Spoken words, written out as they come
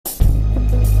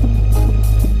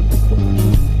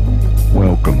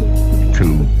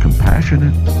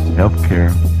Passionate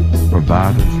Healthcare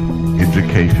Providers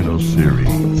Educational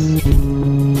Series.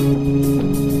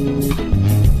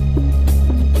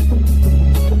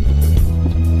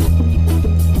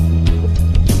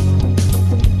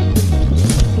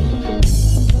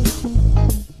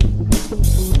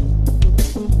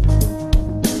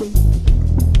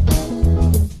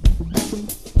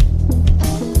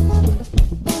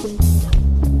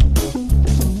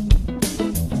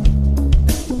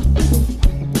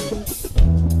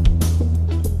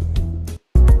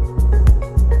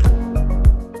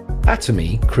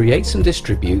 Atomy creates and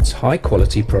distributes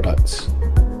high-quality products.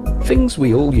 Things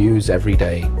we all use every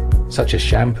day, such as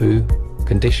shampoo,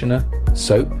 conditioner,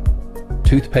 soap,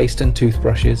 toothpaste and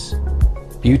toothbrushes,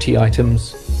 beauty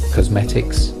items,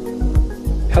 cosmetics,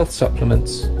 health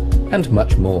supplements, and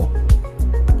much more.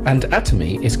 And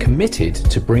Atomy is committed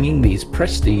to bringing these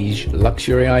prestige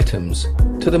luxury items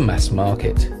to the mass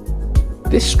market.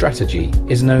 This strategy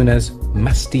is known as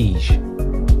mastige.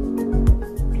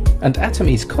 And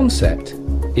Atomy's concept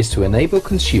is to enable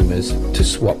consumers to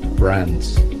swap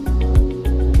brands.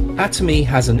 Atomy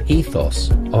has an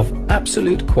ethos of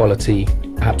absolute quality,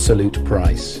 absolute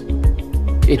price.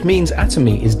 It means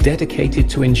Atomy is dedicated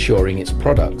to ensuring its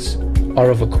products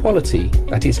are of a quality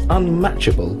that is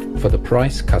unmatchable for the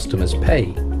price customers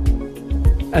pay.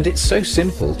 And it's so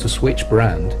simple to switch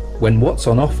brand when what's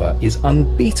on offer is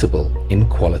unbeatable in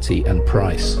quality and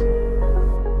price.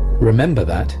 Remember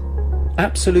that.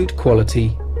 Absolute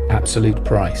quality, absolute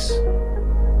price.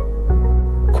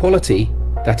 Quality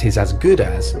that is as good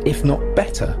as, if not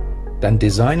better, than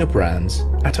designer brands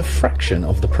at a fraction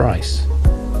of the price.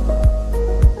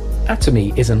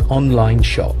 Atomy is an online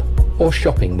shop or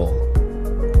shopping mall.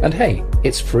 And hey,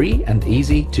 it's free and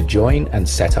easy to join and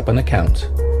set up an account.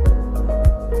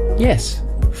 Yes,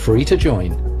 free to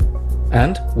join.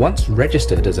 And once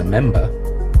registered as a member,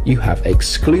 you have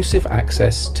exclusive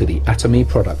access to the Atomy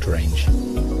product range.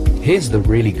 Here's the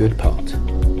really good part.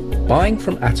 Buying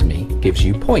from Atomy gives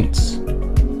you points,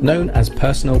 known as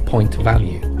personal point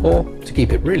value, or to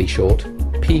keep it really short,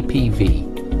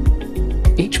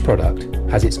 PPV. Each product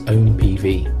has its own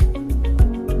PV.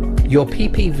 Your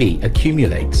PPV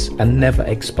accumulates and never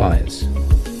expires.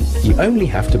 You only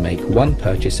have to make one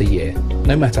purchase a year,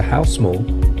 no matter how small,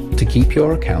 to keep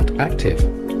your account active.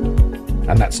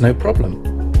 And that's no problem,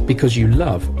 because you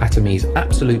love Atomy's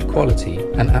absolute quality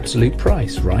and absolute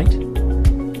price, right?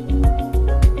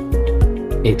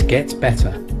 It gets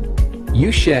better.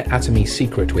 You share Atomy's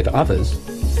secret with others,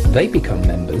 they become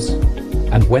members,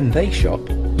 and when they shop,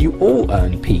 you all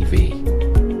earn PV.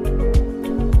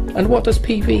 And what does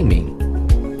PV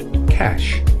mean?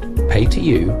 Cash, paid to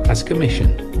you as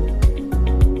commission.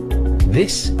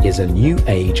 This is a new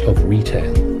age of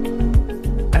retail.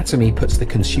 Atomy puts the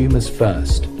consumers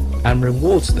first and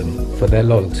rewards them for their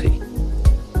loyalty.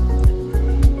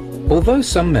 Although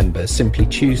some members simply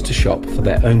choose to shop for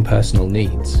their own personal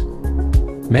needs,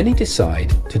 many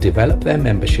decide to develop their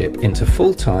membership into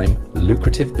full-time,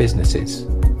 lucrative businesses.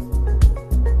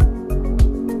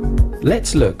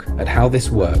 Let's look at how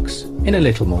this works in a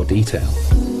little more detail.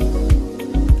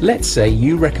 Let's say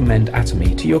you recommend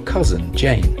Atomy to your cousin,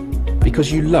 Jane,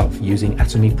 because you love using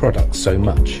Atomy products so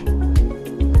much.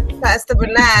 Pastor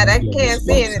Bernard, I can't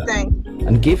see anything.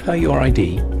 And give her your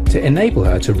ID to enable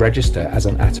her to register as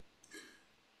an Atomy.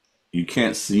 You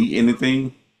can't see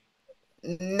anything?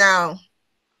 No.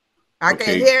 I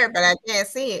can hear it, but I can't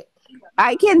see it.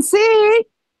 I can see it.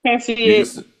 Can't see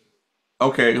it.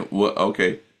 Okay. Well,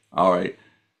 okay. All right.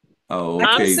 Oh, okay.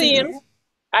 I'm seeing.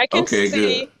 I can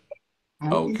see.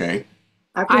 Good. Okay.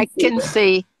 I can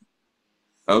see.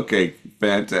 Okay.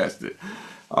 Fantastic.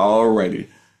 All righty.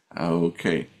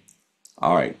 Okay.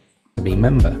 All right. Be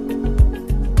member.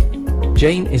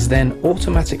 Jane is then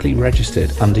automatically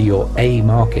registered under your A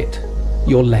market,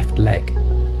 your left leg.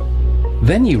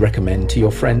 Then you recommend to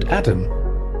your friend Adam,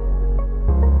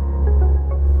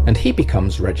 and he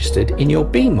becomes registered in your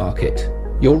B market,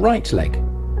 your right leg.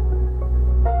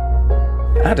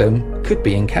 Adam could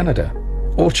be in Canada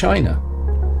or China.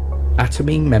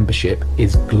 Atomy membership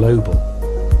is global.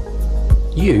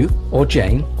 You, or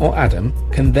Jane, or Adam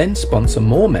can then sponsor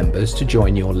more members to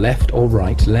join your left or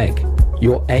right leg,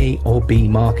 your A or B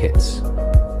markets.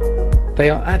 They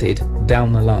are added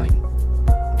down the line,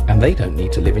 and they don't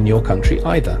need to live in your country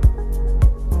either.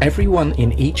 Everyone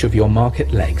in each of your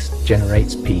market legs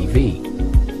generates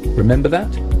PV. Remember that?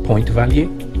 Point value?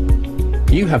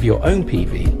 You have your own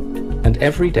PV, and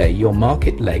every day your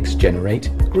market legs generate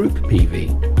group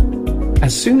PV.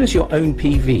 As soon as your own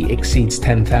PV exceeds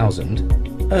 10,000,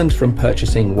 earned from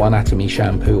purchasing one Atomy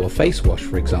shampoo or face wash,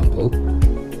 for example,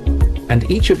 and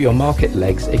each of your market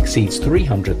legs exceeds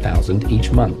 300,000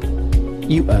 each month,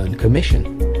 you earn commission.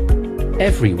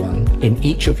 Everyone in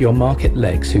each of your market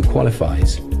legs who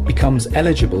qualifies becomes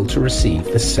eligible to receive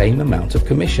the same amount of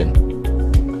commission.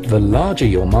 The larger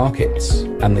your markets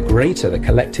and the greater the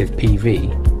collective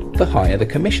PV, the higher the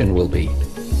commission will be.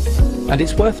 And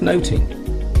it's worth noting,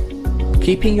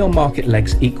 keeping your market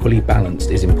legs equally balanced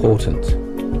is important.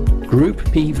 Group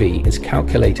PV is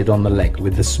calculated on the leg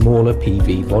with the smaller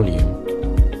PV volume.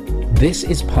 This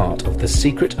is part of the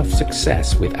secret of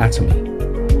success with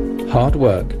Atomy. Hard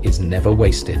work is never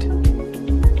wasted.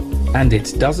 And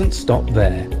it doesn't stop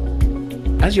there.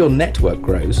 As your network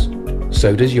grows,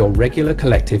 so does your regular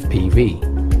collective PV.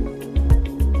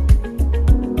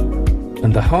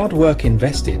 And the hard work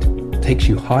invested takes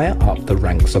you higher up the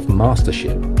ranks of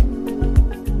mastership,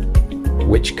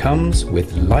 which comes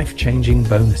with life-changing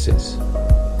bonuses.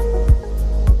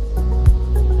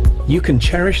 You can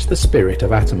cherish the spirit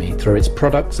of Atomy through its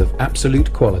products of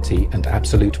absolute quality and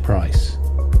absolute price.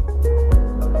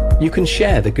 You can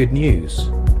share the good news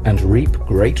and reap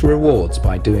great rewards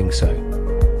by doing so.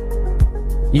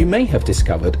 You may have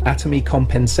discovered Atomy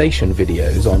compensation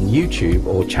videos on YouTube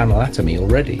or Channel Atomy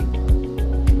already.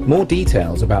 More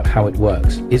details about how it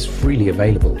works is freely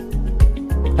available.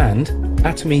 And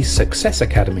Atomy's Success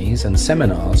Academies and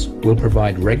seminars will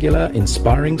provide regular,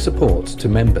 inspiring support to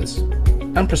members,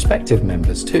 and prospective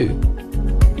members too.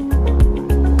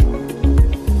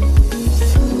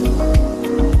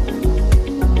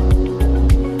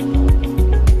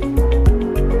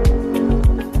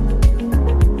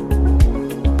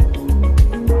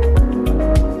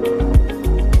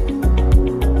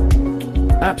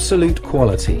 Absolute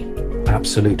quality,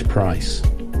 absolute price.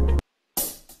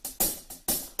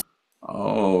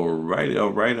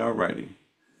 Alrighty.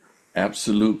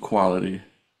 Absolute quality,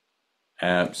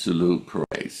 absolute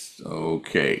price.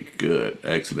 Okay, good.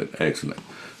 Excellent.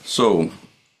 So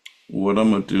what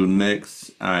I'm going to do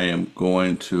next, I am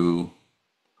going to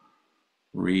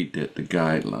read the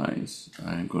guidelines.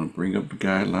 I'm going to bring up the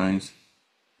guidelines,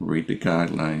 read the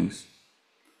guidelines.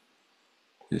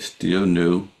 It's still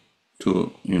new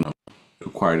to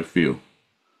quite a few.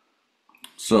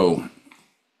 So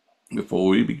before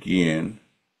we begin,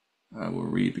 I will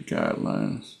read the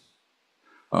guidelines.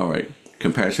 All right.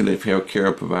 Compassionate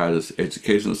Healthcare Providers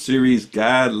Educational Series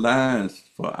Guidelines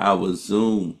for our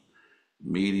Zoom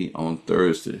meeting on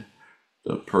Thursday.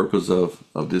 The purpose of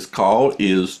this call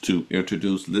is to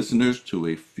introduce listeners to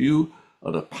a few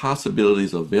of the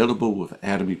possibilities available with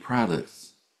Atomy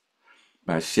products.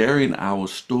 By sharing our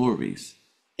stories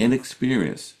and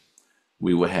experience,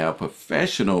 we will have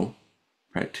professional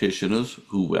practitioners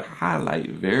who will highlight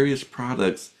various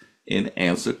products and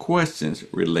answer questions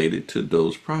related to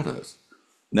those products.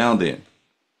 Now then,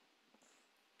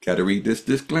 got to read this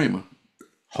disclaimer.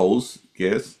 Hosts,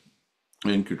 guests,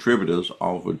 and contributors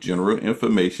offer general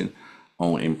information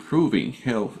on improving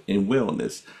health and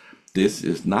wellness. This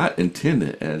is not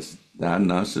intended as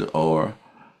diagnosis or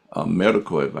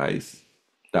medical advice.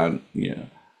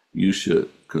 You should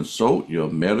consult your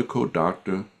medical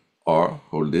doctor or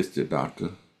holistic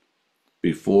doctor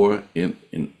before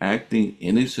enacting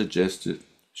any suggested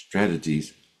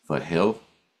strategies for health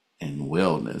and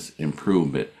wellness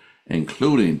improvement,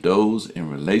 including those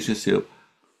in relationship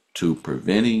to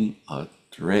preventing or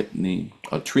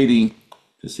treating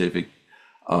specific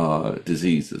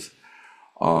diseases.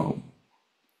 Now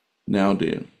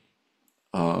then,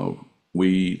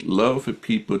 we love for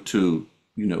people to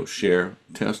share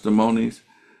testimonies,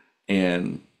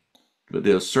 but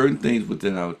there are certain things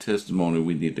within our testimony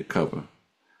we need to cover.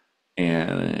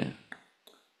 And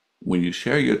when you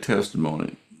share your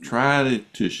testimony, try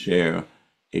to share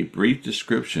a brief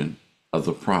description of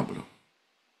the problem.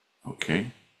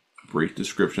 Okay? A brief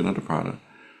description of the product.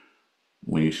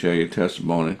 When you share your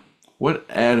testimony, what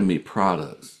Atomy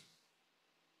products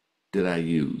did I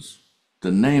use?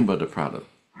 The name of the product,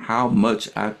 how much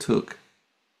I took,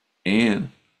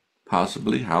 and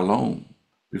possibly how long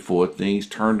before things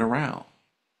turned around.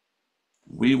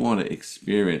 We want to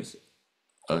experience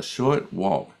a short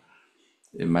walk.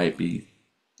 It might be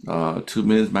 2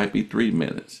 minutes, might be 3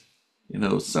 minutes.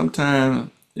 Sometimes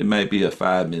it might be a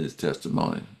 5 minutes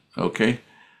testimony. Okay,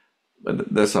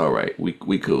 but that's all right.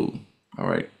 We cool. All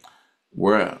right.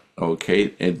 We're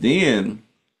okay. And then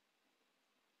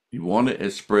you want to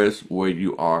express where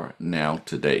you are now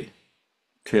today.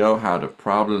 Tell how the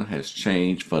problem has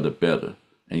changed for the better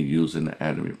and using the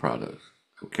Atomy products.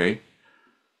 Okay.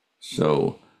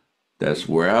 So that's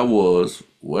where I was,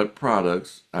 what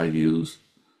products I use,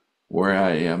 where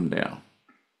I am now.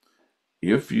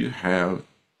 If you have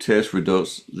test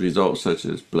results such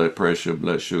as blood pressure,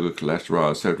 blood sugar,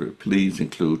 cholesterol, etc., please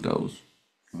include those.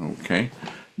 Okay.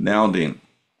 Now then,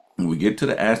 when we get to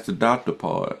the Ask the Doctor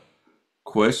part,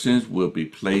 questions will be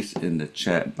placed in the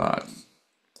chat box,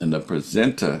 and the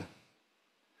presenter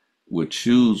will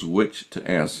choose which to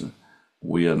answer.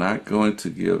 We are not going to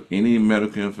give any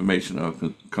medical information or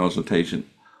consultation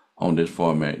on this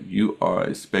format. You are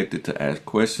expected to ask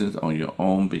questions on your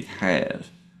own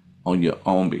behalf,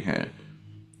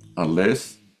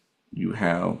 unless you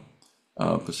have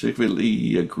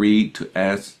specifically agreed to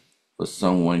ask for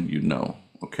someone you know.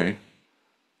 Okay.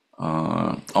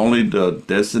 Only the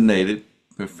designated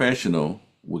professional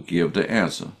will give the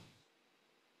answer.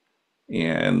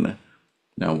 And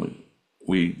now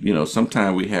we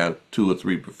sometimes we have 2 or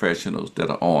 3 professionals that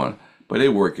are on, but they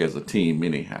work as a team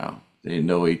anyhow. They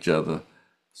know each other.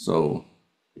 So,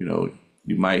 you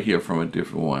might hear from a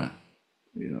different one.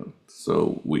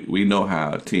 So we know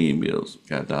how a team is. We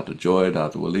got Dr. Joy,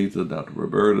 Dr. Walita, Dr.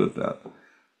 Roberta,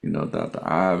 Dr.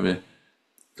 Ivy,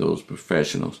 those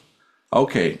professionals.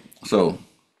 Okay, so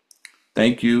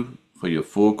thank you for your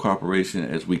full cooperation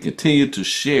as we continue to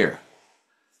share.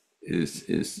 It's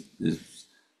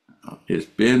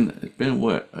been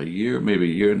what, a year,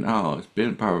 maybe a year now. It's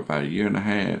been probably about a year and a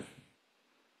half.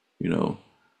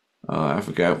 I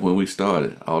forgot when we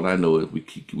started. All I know is we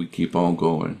keep on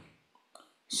going.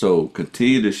 So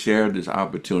continue to share this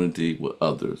opportunity with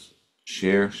others.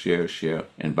 Share,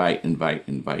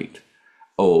 invite.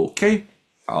 Okay,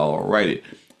 all righty.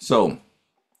 So,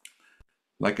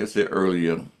 like I said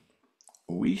earlier,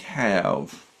 we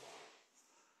have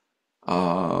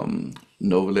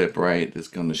Novelet Bright that's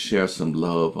going to share some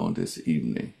love on this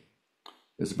evening.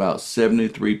 There's about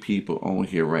 73 people on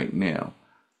here right now.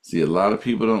 See, a lot of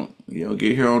people don't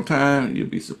get here on time. You'll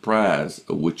be surprised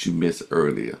of what you missed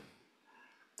earlier.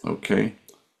 Okay,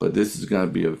 but this is going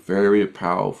to be a very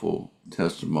powerful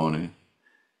testimony.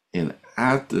 And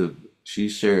after she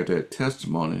shared that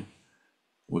testimony,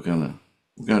 we're gonna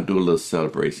do a little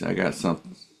celebration. I got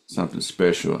something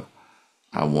special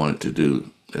I wanted to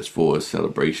do as far as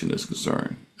celebration is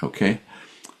concerned. Okay,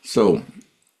 so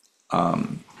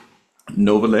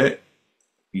Novelet,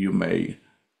 you may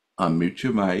unmute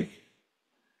your mic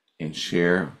and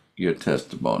share your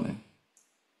testimony.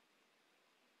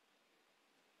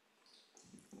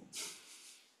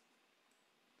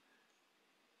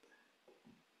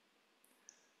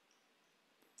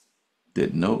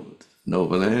 Did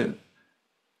Novelet,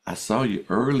 I saw you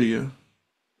earlier.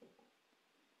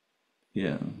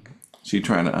 Yeah, she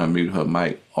trying to unmute her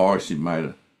mic, or she might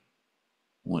have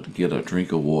want to get a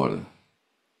drink of water.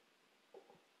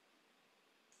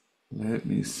 Let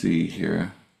me see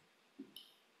here.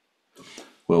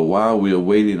 Well, while we're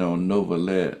waiting on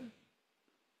Novelet,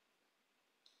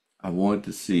 I want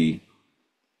to see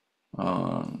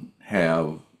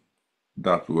have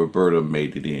Dr. Roberta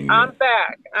made it in yet.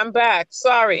 I'm back.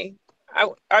 Sorry.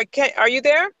 Are you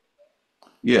there?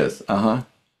 Yes.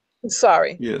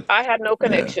 Sorry. Yes. I had no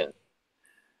connection. Yeah.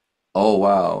 Oh,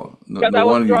 wow. Because I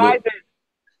was driving.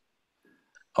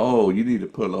 Oh, you need to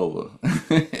pull over.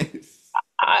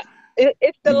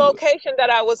 It's the location that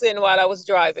I was in while I was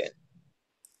driving.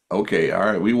 Okay, all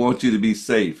right. We want you to be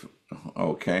safe.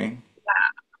 Okay.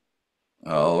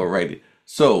 Yeah. All righty.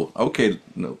 So, okay,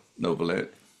 Novelet,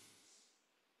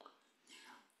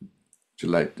 would you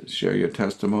like to share your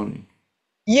testimony?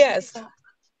 Yes.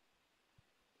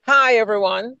 Hi,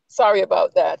 everyone. Sorry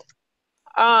about that.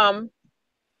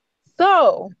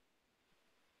 So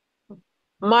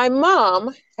my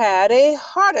mom had a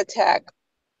heart attack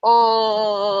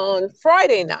on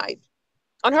Friday night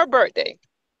on her birthday.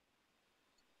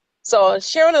 So I'll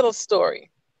share a little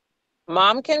story.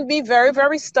 Mom can be very,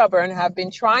 very stubborn. Have been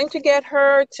trying to get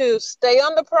her to stay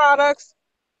on the products.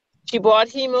 She bought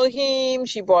Hemoheme.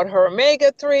 She bought her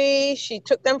omega-3. She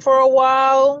took them for a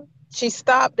while. She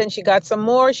stopped and she got some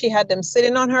more. She had them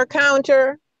sitting on her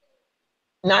counter,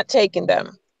 not taking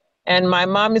them. And my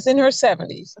mom is in her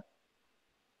 70s.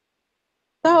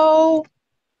 So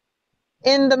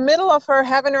in the middle of her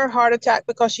having her heart attack,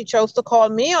 because she chose to call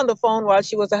me on the phone while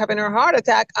she was having her heart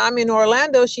attack, I'm in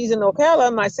Orlando, she's in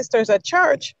Ocala, my sister's at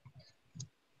church.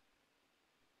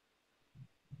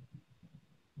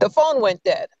 The phone went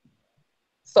dead.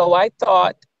 So I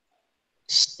thought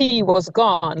she was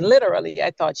gone. Literally,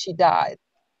 I thought she died,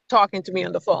 talking to me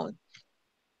on the phone.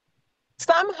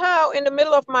 Somehow, in the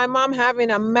middle of my mom having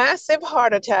a massive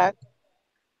heart attack,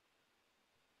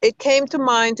 it came to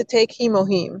mind to take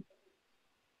Hemoheme.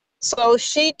 So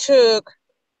she took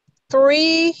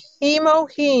 3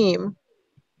 Hemoheme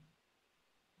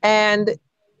and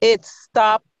it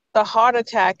stopped the heart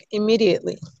attack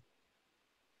immediately.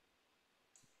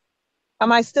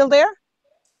 Am I still there?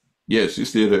 Yes, you're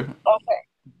still there. Okay.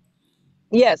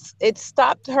 Yes, it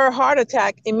stopped her heart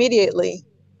attack immediately.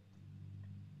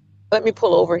 Let me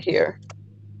pull over here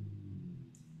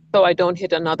so I don't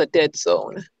hit another dead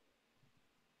zone.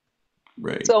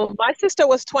 Right. So my sister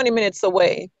was 20 minutes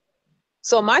away.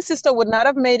 So my sister would not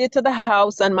have made it to the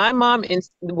house, and my mom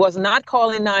was not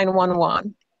calling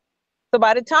 911. So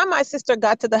by the time my sister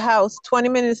got to the house 20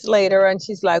 minutes later, and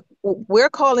she's like, we're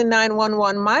calling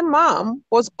 911, my mom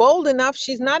was bold enough.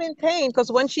 She's not in pain,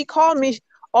 because when she called me,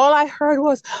 all I heard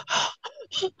was,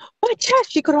 my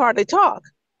chest. She could hardly talk.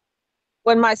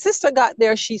 When my sister got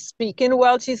there, she's speaking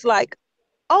well. She's like,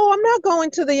 oh, I'm not going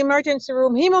to the emergency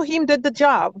room. Hemoheme did the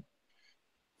job.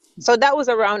 So that was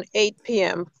around 8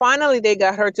 p.m. Finally, they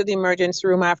got her to the emergency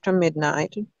room after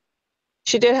midnight.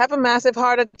 She did have a massive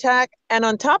heart attack. And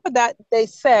on top of that, they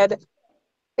said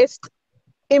it's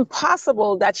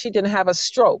impossible that she didn't have a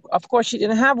stroke. Of course, she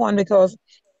didn't have one because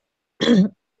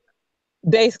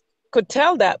they could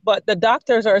tell that. But the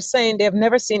doctors are saying they've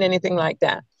never seen anything like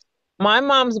that. My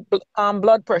mom's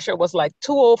blood pressure was like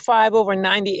 205 over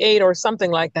 98 or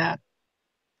something like that.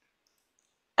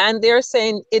 And they're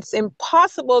saying it's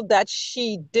impossible that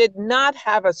she did not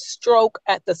have a stroke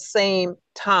at the same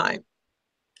time.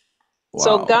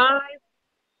 So Wow. guys,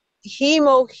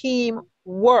 hemoheme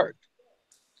worked.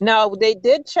 Now they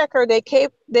did check her. They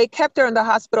kept her in the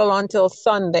hospital until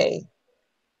Sunday.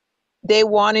 They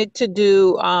wanted to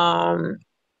do,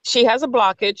 she has a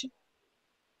blockage.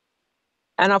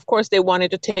 And of course, they wanted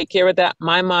to take care of that.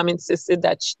 My mom insisted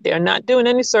that they're not doing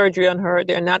any surgery on her.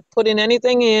 They're not putting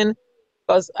anything in.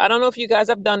 Because I don't know if you guys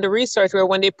have done the research where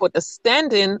when they put the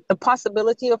stent in, the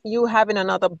possibility of you having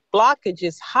another blockage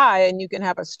is high and you can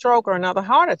have a stroke or another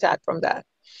heart attack from that.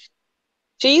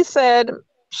 She said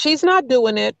she's not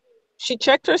doing it. She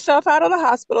checked herself out of the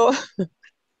hospital,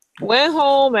 went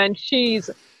home, and she's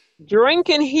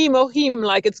drinking hemoheme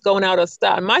like it's going out of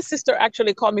style. My sister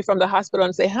actually called me from the hospital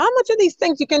and said, how much of these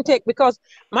things you can take? Because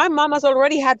my mama's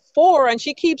already had 4 and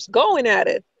she keeps going at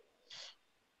it.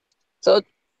 So,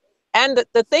 and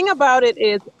the thing about it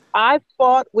is I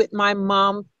fought with my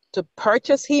mom to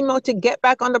purchase hemo to get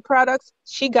back on the products.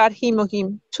 She got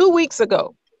hemoheme 2 weeks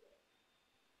ago.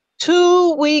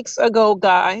 2 weeks ago,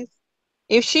 guys.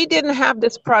 If she didn't have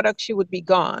this product, she would be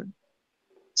gone.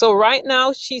 So right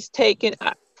now she's taking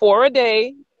 4 a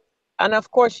day. And of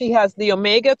course, she has the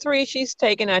omega-3 she's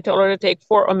taking. I told her to take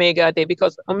 4 omega a day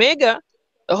because omega,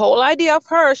 the whole idea of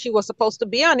her, she was supposed to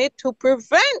be on it to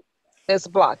prevent this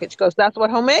blockage because that's what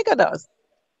omega does.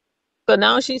 So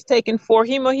now she's taking 4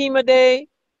 hemoheme a day,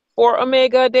 4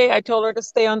 omega a day. I told her to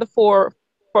stay on the 4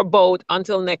 for both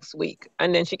until next week,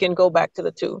 and then she can go back to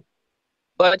the 2.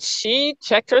 But she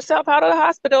checked herself out of the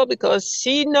hospital because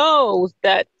she knows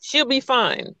that she'll be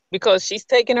fine because she's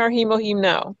taking her hemoheme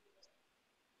now.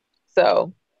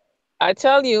 So I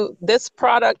tell you, this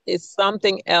product is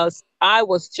something else. I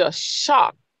was just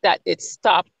shocked that it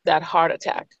stopped that heart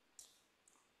attack.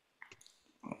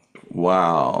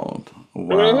 Wow.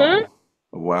 Wow.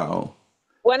 Mm-hmm. Wow.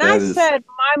 When I said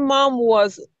my mom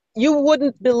was, you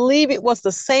wouldn't believe it was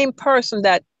the same person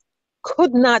that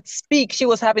could not speak. She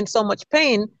was having so much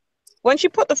pain. When she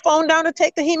put the phone down to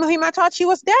take the hemoheme, I thought she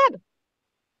was dead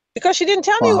because she didn't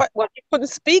tell me what she couldn't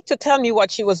speak to tell me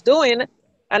what she was doing.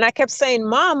 And I kept saying,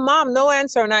 Mom, no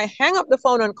answer. And I hang up the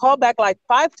phone and call back like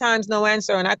 5 times, no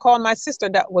answer. And I called my sister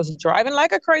that was driving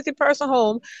like a crazy person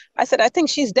home. I said, I think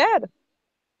she's dead.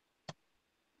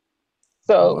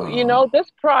 So, you know, this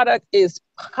product is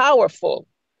powerful,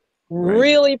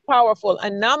 really powerful.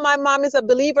 And now my mom is a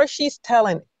believer. She's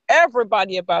telling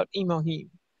everybody about hemoheme.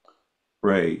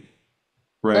 Right.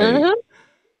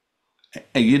 Mm-hmm.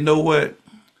 And you know what?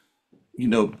 You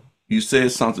know, you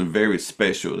said something very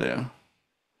special there.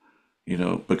 You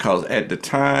know, because at the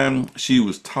time she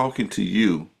was talking to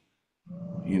you,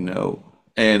 you know,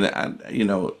 and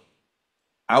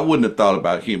I wouldn't have thought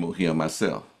about hemoheme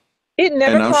myself. It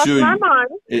never And I'm crossed sure my mind.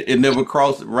 it never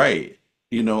crossed right.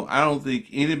 You know, I don't think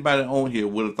anybody on here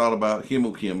would have thought about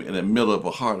hemoheme in the middle of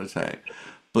a heart attack.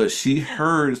 But she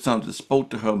heard something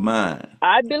spoke to her mind.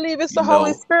 I believe it's You the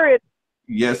Holy know, Spirit.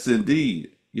 yes,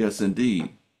 indeed. Yes, indeed.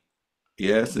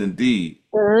 Yes, indeed.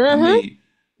 I Mm-hmm. mean,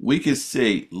 we could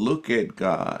say, look at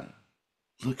God.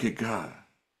 Look at God.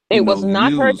 It was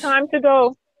not her time to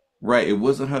go. Right. It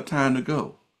wasn't her time to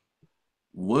go.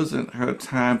 Wasn't her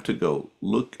time to go.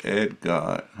 Look at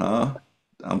God, huh?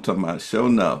 I'm talking about show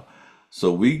enough.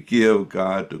 So we give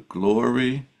God the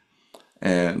glory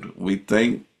and we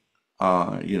thank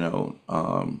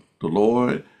the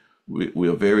Lord. We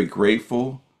are very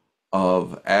grateful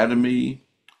of Adamy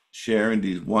sharing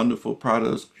these wonderful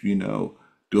products, you know,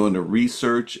 doing the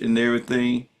research and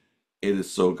everything. It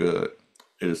is so good.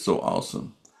 It is so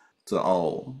awesome to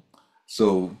all.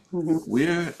 So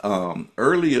we're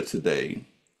earlier today.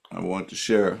 I want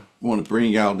to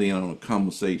bring y'all in on a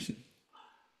conversation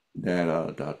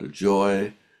that Dr.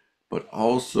 Joy, but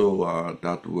also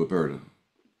Dr. Roberta,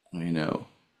 you know,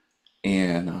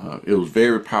 and it was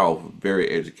very powerful, very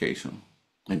educational,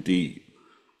 indeed.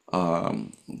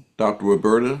 Dr.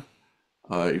 Roberta,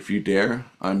 if you dare,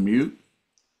 unmute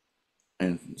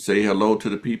and say hello to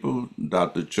the people.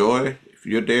 Dr. Joy, if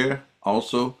you're there,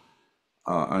 also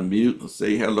unmute and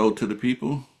say hello to the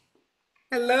people.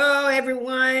 Hello,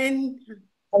 everyone.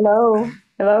 Hello.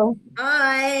 Hello.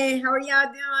 Hi, how are y'all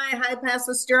doing? Hi,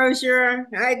 Pastor Strozier.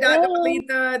 Hi, Dr.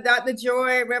 Letha, Dr.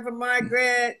 Joy, Reverend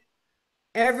Margaret.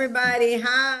 Everybody,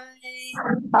 hi.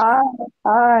 Hi.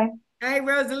 Hi. Hi,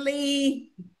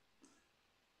 Rosalie.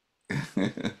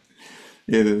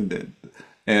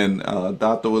 And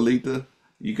Dr. Walita,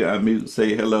 you can unmute,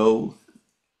 say hello.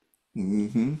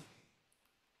 Mm-hmm.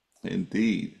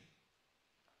 Indeed.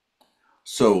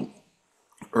 So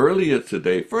earlier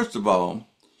today, first of all,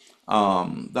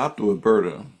 Dr.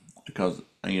 Roberta, because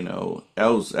that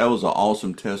was an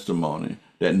awesome testimony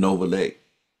that Novalek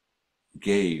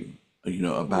gave,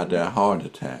 about that heart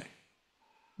attack.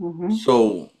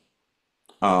 So,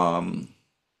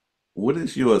 what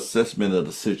is your assessment of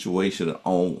the situation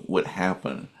on what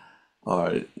happened,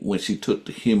 or when she took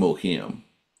the hemohim?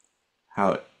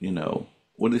 How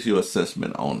what is your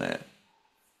assessment on that?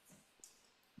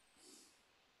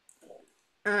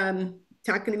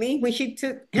 Talking to me when she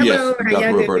took, Yes, hello, how Dr.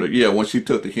 y'all Roberta. doing? Yeah, when she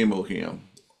took the hemohim.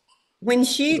 When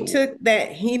she took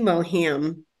that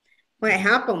hemohim, what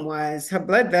happened was her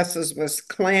blood vessels was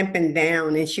clamping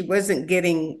down and she wasn't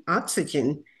getting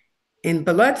oxygen and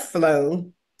blood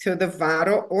flow to the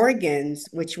vital organs,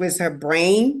 which was her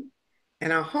brain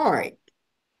and her heart.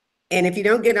 And if you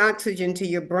don't get oxygen to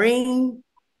your brain,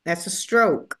 that's a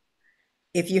stroke.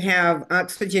 If you have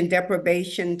oxygen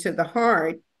deprivation to the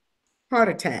heart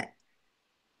attack.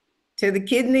 To the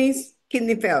kidneys,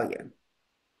 kidney failure.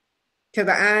 To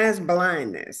the eyes,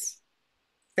 blindness.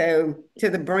 So to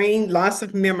the brain, loss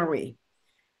of memory.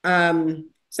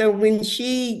 So when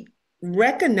she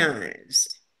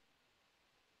recognized,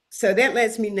 so that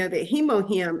lets me know that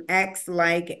hemohim acts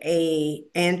like a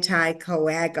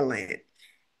anticoagulant.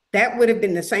 That would have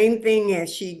been the same thing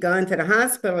as she'd gone to the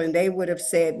hospital and they would have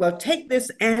said, well, take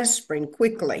this aspirin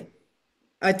quickly,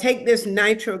 or take this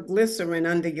nitroglycerin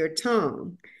under your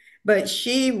tongue. But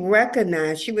she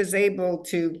recognized, she was able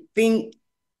to think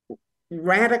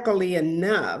radically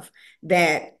enough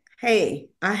that, hey,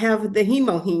 I have the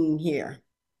hemohim here.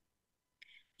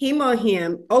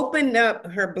 Hemohim opened up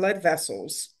her blood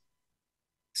vessels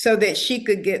so that she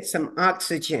could get some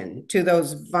oxygen to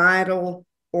those vital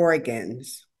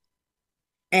organs.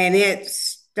 And the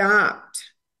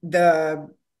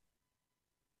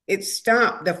it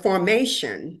stopped the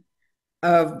formation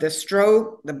of the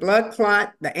stroke, the blood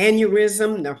clot, the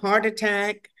aneurysm, the heart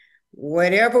attack,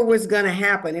 whatever was going to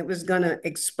happen, it was going to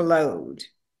explode.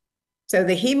 So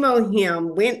the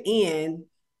hemohim went in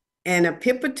and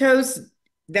apoptosis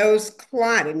those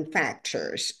clotting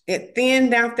factors. It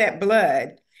thinned out that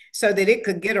blood so that it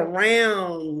could get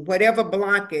around whatever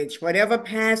blockage, whatever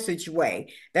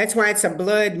passageway. That's why it's a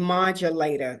blood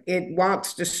modulator. It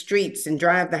walks the streets and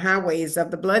drives the highways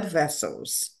of the blood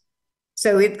vessels.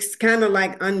 So it's kind of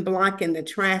like unblocking the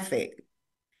traffic.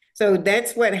 So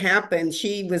that's what happened.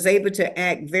 She was able to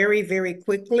act very, very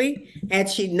quickly. Had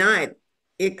she not,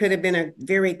 it could have been a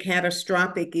very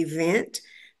catastrophic event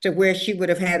to where she would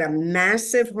have had a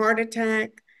massive heart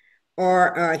attack or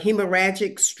a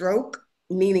hemorrhagic stroke,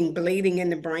 meaning bleeding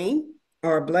in the brain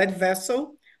or a blood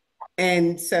vessel.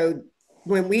 And so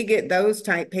when we get those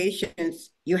type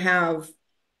patients, you have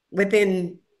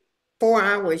within 4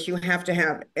 hours, you have to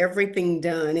have everything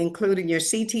done, including your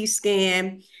CT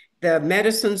scan, the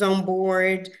medicines on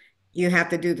board. You have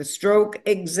to do the stroke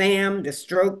exam, the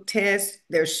stroke test.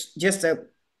 There's just a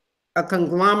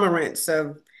conglomerate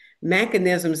of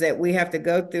mechanisms that we have to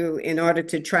go through in order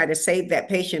to try to save that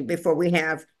patient before we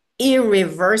have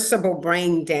irreversible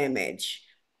brain damage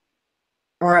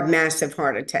or a massive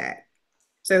heart attack.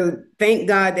 So thank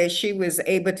God that she was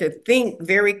able to think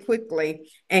very quickly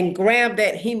and grab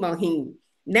that hemohim.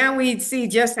 Now we see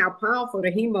just how powerful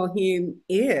the hemohim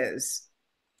is,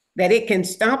 that it can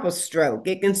stop a stroke,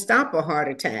 it can stop a heart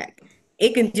attack.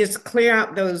 It can just clear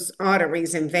out those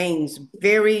arteries and veins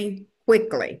very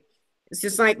quickly. It's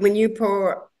just like when you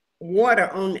pour water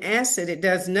on acid, it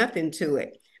does nothing to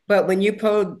it. But when you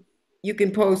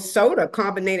can pour soda,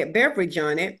 carbonated beverage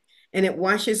on it, and it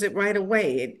washes it right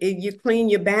away. You clean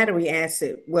your battery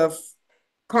acid with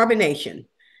carbonation.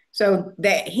 So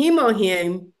that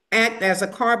hemoheme act as a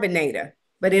carbonator,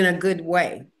 but in a good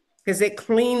way, because it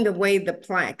cleaned away the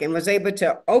plaque and was able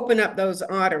to open up those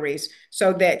arteries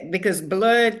so that, because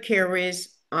blood carries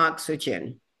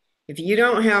oxygen. If you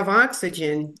don't have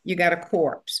oxygen, you got a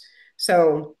corpse.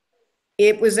 So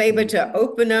it was able to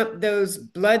open up those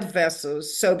blood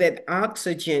vessels so that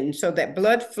oxygen, so that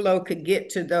blood flow could get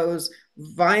to those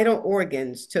vital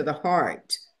organs, to the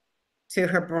heart, to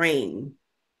her brain.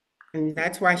 And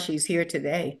that's why she's here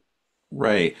today.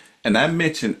 Right. And I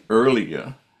mentioned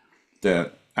earlier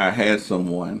that I had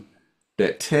someone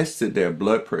that tested their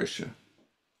blood pressure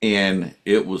and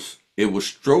it was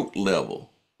stroke level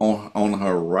on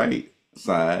her right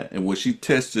side, and when she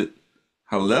tested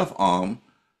her left arm,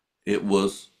 it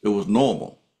was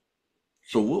normal.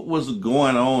 So what was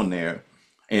going on there?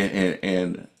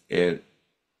 And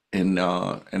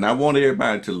I want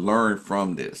everybody to learn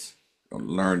from this,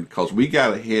 learn because we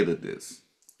got ahead of this,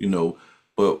 you know.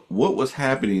 But what was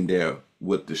happening there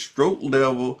with the stroke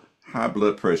level, high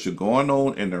blood pressure going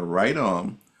on in the right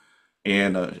arm,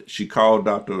 and she called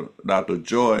Dr.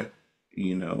 Joy,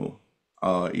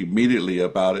 immediately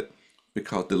about it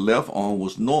because the left arm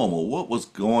was normal. What was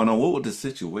going on? What was the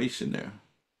situation there?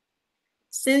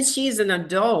 Since she's an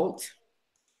adult,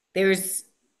 there's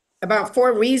about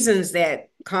 4 reasons that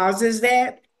causes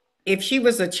that. If she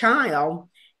was a child,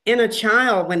 in a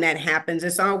child, when that happens,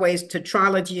 it's always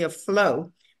tetralogy of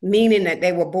flow, meaning that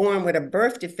they were born with a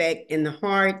birth defect in the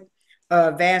heart,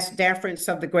 vas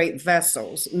deferens of the great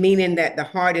vessels, meaning that the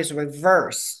heart is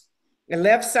reversed. The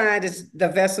left side is the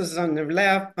vessels on the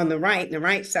left, on the right, and the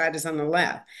right side is on the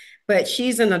left. But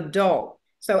she's an adult.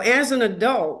 So as an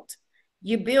adult,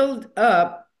 you build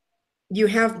up, you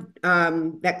have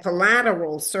that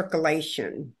collateral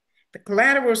circulation. The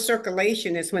collateral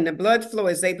circulation is when the blood flow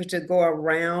is able to go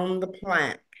around the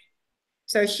plaque.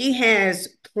 So she has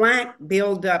plaque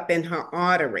buildup in her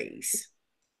arteries.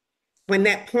 When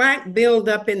that plaque build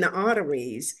up in the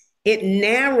arteries, it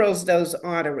narrows those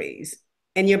arteries.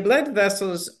 And your blood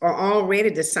vessels are already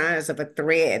the size of a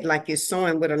thread, like you're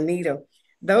sewing with a needle.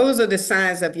 Those are the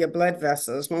size of your blood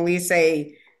vessels. When we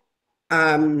say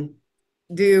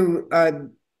do a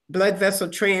blood vessel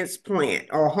transplant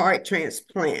or heart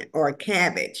transplant or a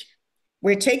cabbage,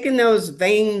 we're taking those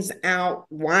veins out,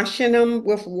 washing them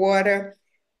with water,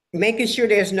 making sure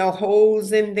there's no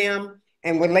holes in them,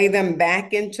 and we'll lay them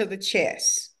back into the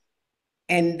chest.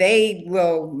 And they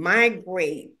will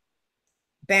migrate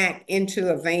back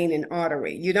into a vein and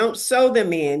artery. You don't sew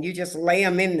them in, you just lay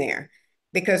them in there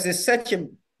because it's such a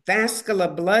vascular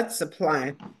blood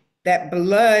supply that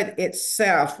blood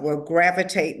itself will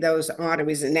gravitate those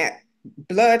arteries and that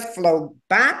blood flow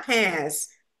bypass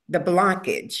the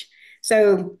blockage.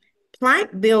 So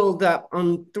plaque build up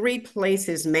on 3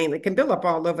 places mainly. It can build up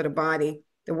all over the body.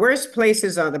 The worst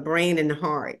places are the brain and the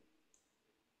heart.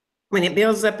 When it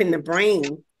builds up in the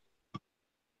brain,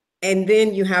 and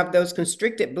then you have those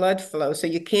constricted blood flow, so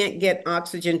you can't get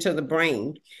oxygen to the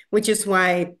brain, which is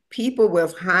why people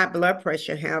with high blood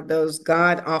pressure have those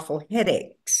god-awful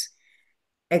headaches.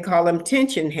 They call them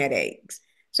tension headaches.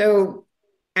 So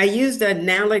I use the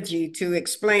analogy to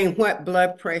explain what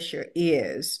blood pressure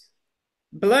is.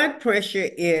 Blood pressure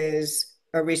is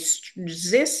a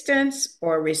resistance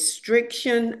or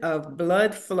restriction of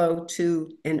blood flow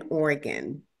to an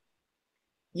organ.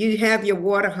 You have your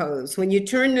water hose. When you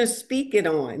turn the spigot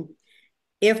on,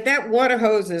 if that water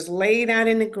hose is laid out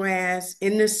in the grass,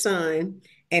 in the sun,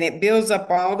 and it builds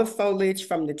up all the foliage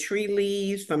from the tree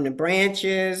leaves, from the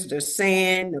branches, the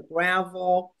sand, the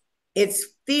gravel, it's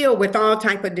filled with all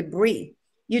type of debris.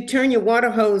 You turn your water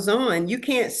hose on, you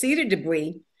can't see the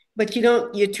debris, but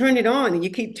you turn it on and you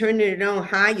keep turning it on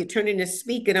high, you're turning the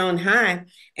spigot on high,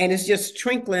 and it's just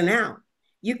trickling out.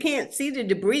 You can't see the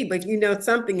debris, but you know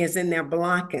something is in there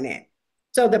blocking it.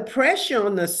 So the pressure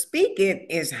on the spigot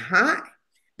is high.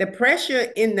 The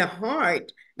pressure in the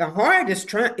heart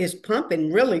is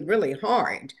pumping really, really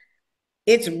hard.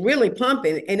 It's really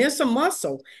pumping, and it's a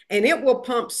muscle, and it will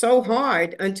pump so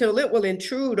hard until it will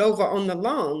intrude over on the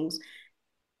lungs,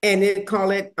 and they call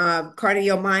it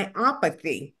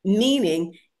cardiomyopathy,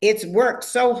 meaning it's worked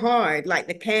so hard, like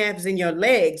the calves in your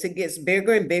legs, it gets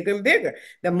bigger and bigger and bigger.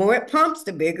 The more it pumps,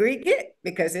 the bigger it gets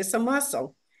because it's a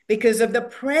muscle, because of the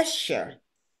pressure.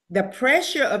 The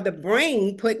pressure of the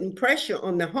brain putting pressure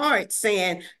on the heart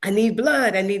saying, I need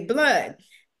blood, I need blood.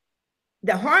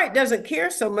 The heart doesn't care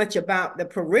so much about the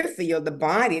periphery of the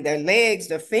body, the legs,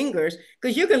 the fingers,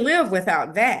 because you can live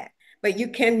without that, but you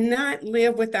cannot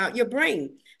live without your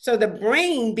brain. So the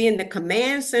brain, being the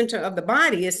command center of the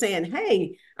body, is saying,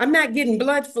 hey, I'm not getting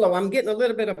blood flow. I'm getting a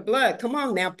little bit of blood. Come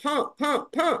on now, pump,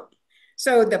 pump, pump.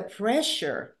 So the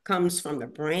pressure comes from the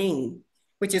brain,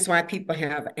 which is why people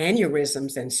have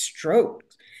aneurysms and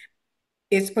strokes.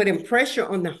 It's putting pressure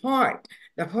on the heart.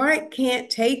 The heart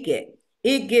can't take it.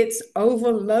 It gets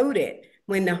overloaded.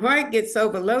 When the heart gets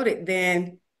overloaded,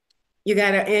 then you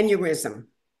got an aneurysm.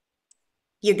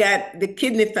 You got the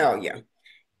kidney failure.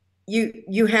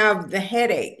 You have the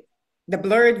headache, the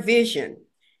blurred vision.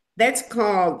 That's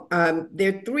called,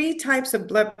 there are three types of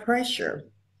blood pressure.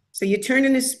 So you're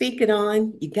turning the spigot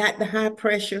on, you got the high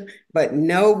pressure, but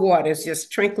no water, it's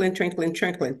just trickling, trickling,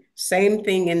 trickling. Same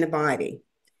thing in the body.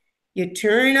 You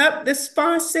turn up the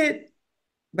faucet,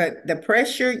 but the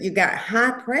pressure, you got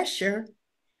high pressure,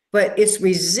 but it's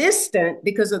resistant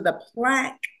because of the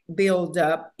plaque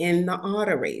buildup in the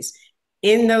arteries,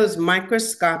 in those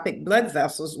microscopic blood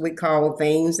vessels we call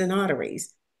veins and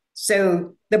arteries.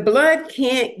 So the blood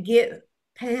can't get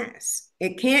past,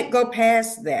 it can't go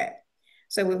past that.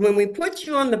 So when we put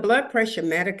you on the blood pressure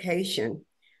medication,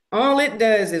 all it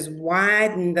does is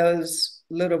widen those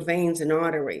little veins and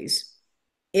arteries.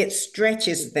 It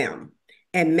stretches them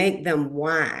and make them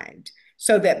wide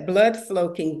so that blood flow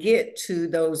can get to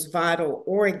those vital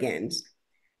organs.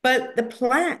 But the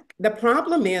plaque, the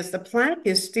problem is the plaque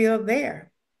is still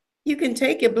there. You can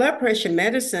take your blood pressure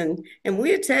medicine, and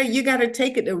we'll tell you, you got to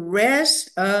take it the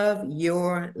rest of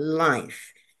your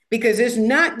life because it's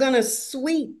not going to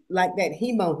sweep like that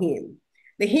hemohim.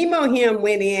 The hemohim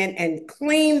went in and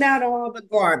cleaned out all the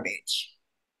garbage.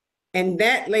 And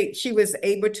that late, she was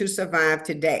able to survive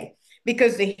today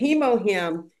because the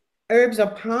hemohim herbs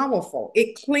are powerful.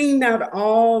 It cleaned out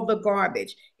all the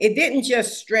garbage. It didn't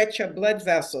just stretch her blood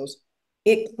vessels,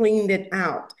 it cleaned it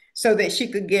out so that she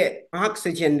could get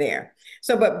oxygen there.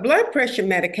 So, but blood pressure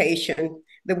medication,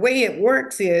 the way it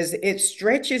works is it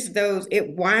stretches those,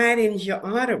 it widens your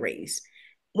arteries.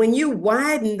 When you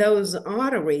widen those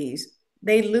arteries,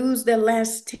 they lose their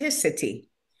elasticity.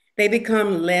 They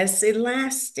become less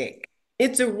elastic.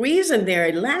 It's a reason they're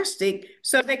elastic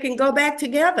so they can go back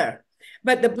together.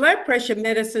 But the blood pressure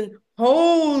medicine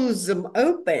holds them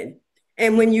open.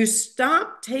 And when you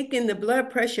stop taking the blood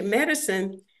pressure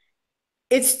medicine,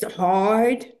 it's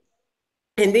hard.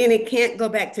 And then it can't go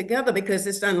back together because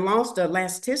it's done lost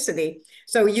elasticity.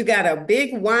 So you got a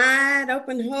big, wide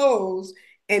open hose,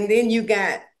 and then you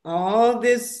got all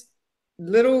this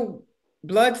little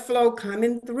blood flow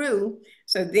coming through.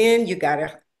 So then you got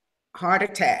a heart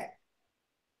attack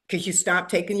because you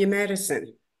stopped taking your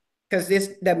medicine. Because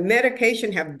the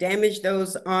medication have damaged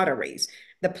those arteries.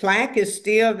 The plaque is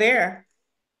still there.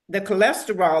 The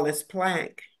cholesterol is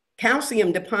plaque.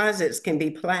 Calcium deposits can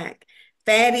be plaque.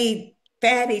 Fatty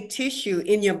tissue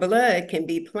in your blood can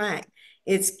be plaque.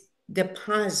 It's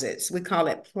deposits. We call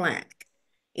it plaque.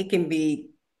 It can be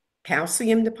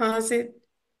calcium deposit.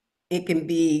 It can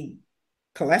be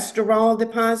cholesterol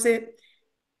deposit.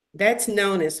 That's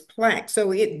known as plaque.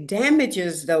 So it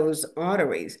damages those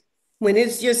arteries. When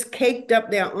it's just caked up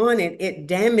there on it, it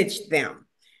damaged them.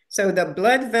 So the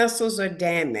blood vessels are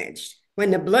damaged.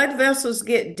 When the blood vessels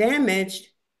get damaged,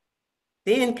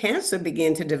 then cancer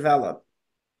begin to develop.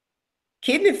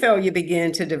 Kidney failure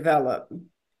begin to develop.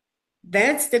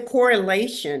 That's the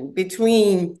correlation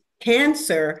between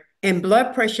cancer and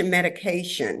blood pressure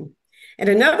medication. And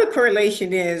another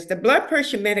correlation is the blood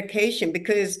pressure medication,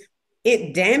 because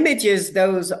it damages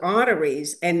those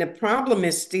arteries and the problem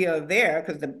is still there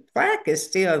because the plaque is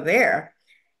still there.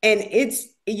 And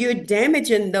you're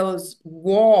damaging those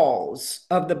walls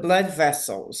of the blood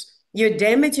vessels. You're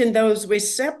damaging those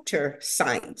receptor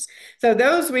sites. So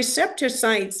those receptor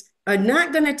sites are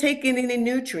not going to take in any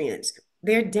nutrients.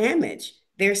 They're damaged.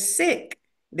 They're sick.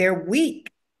 They're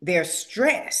weak. They're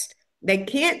stressed. They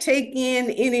can't take in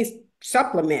any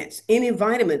supplements, any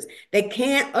vitamins. They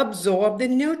can't absorb the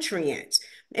nutrients.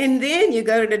 And then you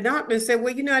go to the doctor and say,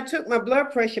 well, I took my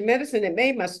blood pressure medicine. It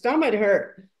made my stomach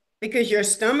hurt, because your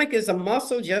stomach is a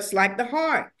muscle just like the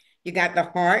heart. You got the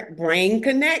heart-brain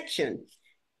connection.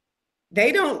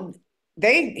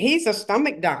 He's a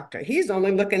stomach doctor. He's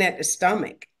only looking at the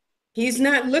stomach. He's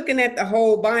not looking at the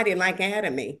whole body like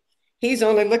anatomy. He's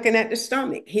only looking at the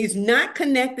stomach. He's not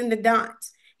connecting the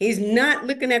dots. He's not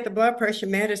looking at the blood pressure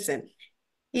medicine.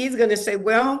 He's going to say,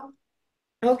 well,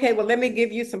 okay, well, let me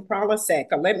give you some Prilosec,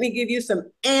 or let me give you some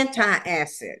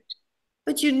anti-acid.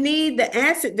 But you need the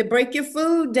acid to break your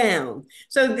food down.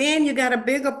 So then you got a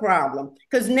bigger problem,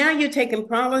 because now you're taking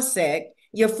Prilosec.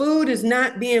 Your food is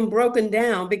not being broken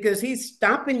down because he's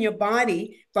stopping your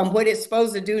body from what it's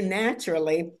supposed to do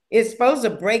naturally. It's supposed to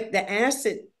break the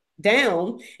acid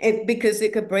down, and because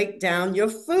it could break down your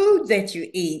food that you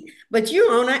eat, but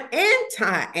you're on an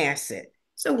anti-acid.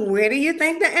 So where do you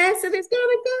think the acid is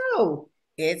going to go?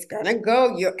 It's going to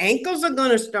go. Your ankles are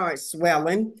going to start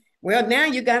swelling. Well, now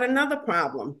you got another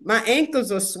problem. My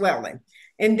ankles are swelling.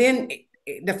 And then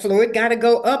the fluid got to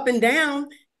go up and down.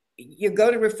 You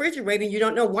go to the refrigerator, you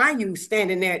don't know why you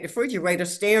standing there at the refrigerator,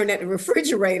 staring at the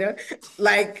refrigerator,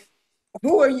 like,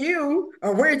 who are you,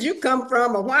 or where'd you come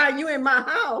from, or why are you in my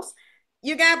house?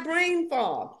 You got brain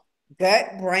fog,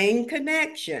 gut brain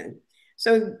connection.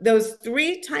 So those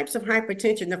three types of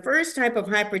hypertension. The first type of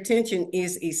hypertension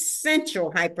is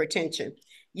essential hypertension.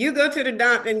 You go to the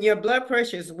doctor and your blood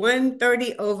pressure is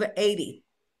 130/80.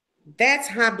 That's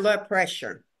high blood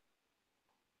pressure.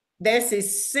 That's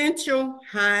essential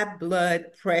high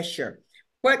blood pressure.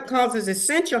 What causes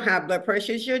essential high blood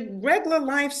pressure is your regular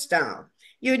lifestyle.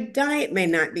 Your diet may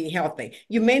not be healthy.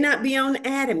 You may not be on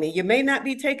Atomy. You may not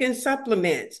be taking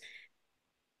supplements.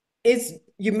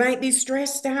 You might be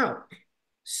stressed out.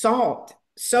 Salt,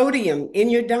 sodium in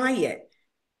your diet.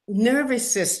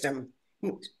 Nervous system.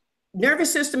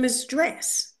 Nervous system is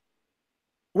stress.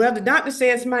 Well, the doctor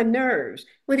says my nerves.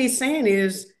 What he's saying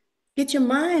is, get your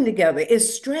mind together.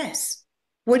 It's stress.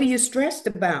 What are you stressed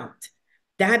about?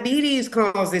 Diabetes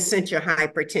causes essential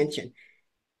hypertension.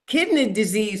 Kidney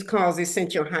disease causes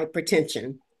essential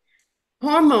hypertension.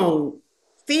 Hormone,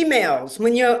 females,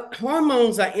 when your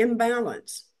hormones are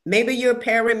imbalanced, maybe you're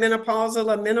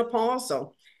perimenopausal or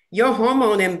menopausal, your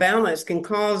hormone imbalance can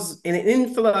cause an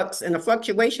influx and a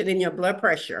fluctuation in your blood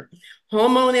pressure.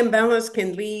 Hormone imbalance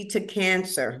can lead to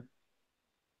cancer.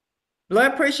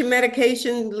 Blood pressure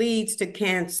medication leads to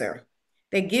cancer.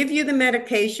 They give you the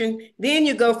medication, then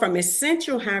you go from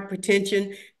essential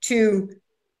hypertension to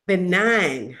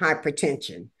benign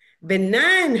hypertension.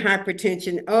 Benign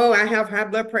hypertension, oh, I have high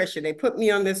blood pressure. They put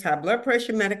me on this high blood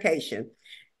pressure medication.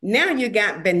 Now you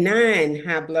got benign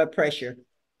high blood pressure.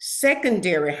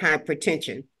 Secondary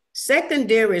hypertension.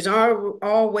 Secondary is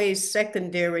always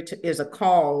secondary to, is a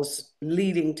cause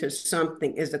leading to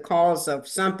something, is the cause of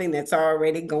something that's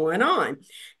already going on.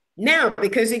 Now,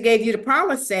 because he gave you the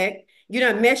Prilosec, you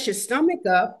don't mess your stomach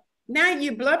up. Now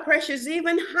your blood pressure is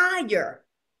even higher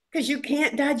because you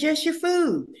can't digest your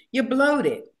food. You're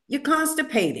bloated. You're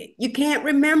constipated. You can't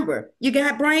remember. You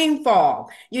got brain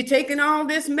fog. You're taking all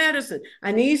this medicine.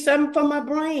 I need something for my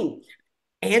brain.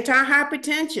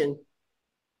 Anti-hypertension,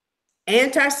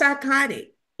 antipsychotic.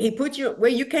 He put you where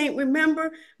you can't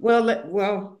remember.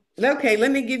 Well, okay,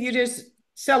 let me give you this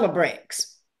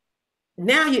Celebrex.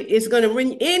 Now it's going to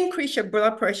increase your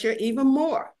blood pressure even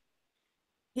more.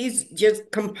 He's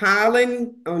just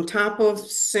compiling on top of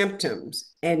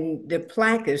symptoms, and the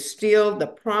plaque is still the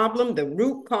problem. The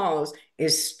root cause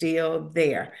is still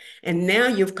there. And now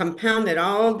you've compounded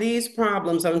all these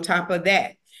problems on top of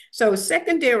that. So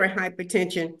secondary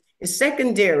hypertension is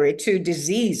secondary to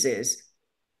diseases.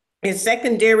 It's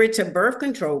secondary to birth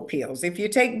control pills. If you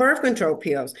take birth control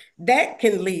pills, that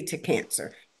can lead to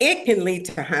cancer. It can lead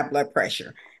to high blood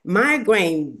pressure,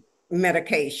 migraine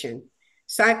medication,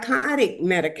 psychotic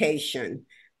medication,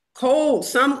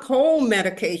 some cold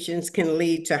medications can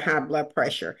lead to high blood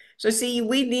pressure. So see,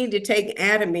 we need to take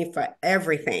Atomy for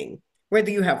everything.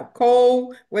 Whether you have a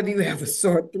cold, whether you have a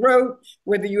sore throat,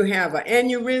 whether you have an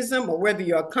aneurysm, or whether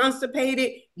you're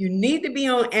constipated, you need to be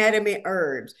on Atomy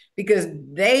herbs because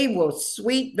they will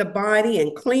sweep the body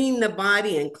and clean the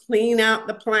body and clean out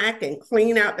the plaque and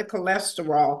clean out the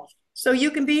cholesterol so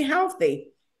you can be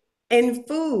healthy. And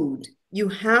food, you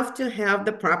have to have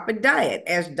the proper diet.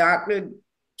 As Dr.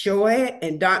 Joy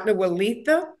and Dr.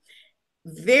 Walitha,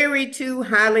 very two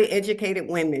highly educated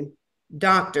women,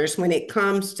 doctors, when it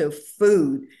comes to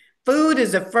food. Food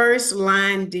is a first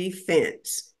line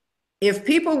defense. If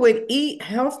people would eat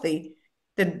healthy,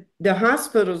 the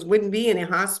hospitals wouldn't be any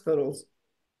hospitals.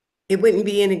 It wouldn't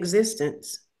be in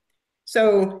existence.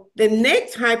 So the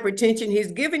next hypertension,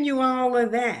 he's giving you all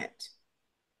of that.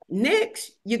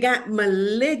 Next, you got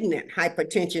malignant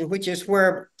hypertension, which is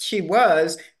where she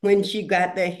was when she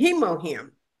got the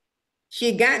hemohim. She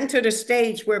had gotten to the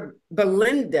stage where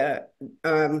Belinda,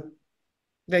 the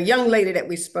young lady that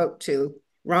we spoke to,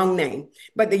 wrong name,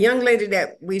 but the young lady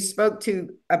that we spoke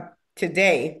to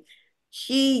today,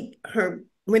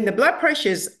 when the blood pressure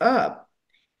is up,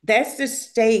 that's the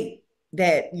state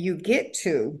that you get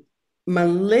to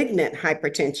malignant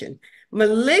hypertension.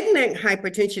 Malignant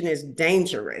hypertension is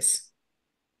dangerous.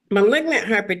 Malignant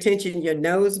hypertension, your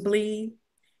nose bleed,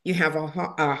 you have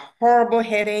a horrible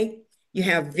headache, you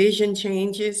have vision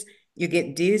changes, you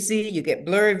get dizzy, you get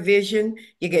blurred vision,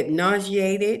 you get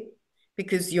nauseated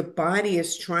because your body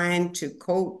is trying to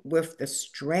cope with the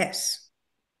stress.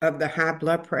 of the high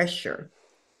blood pressure.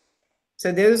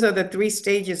 So those are the 3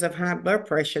 stages of high blood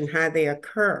pressure and how they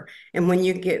occur. And when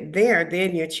you get there,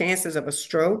 then your chances of a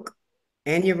stroke,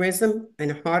 aneurysm,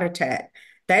 and a heart attack.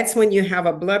 That's when you have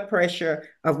a blood pressure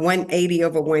of 180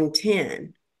 over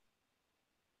 110.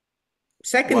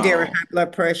 Secondary Wow. high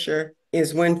blood pressure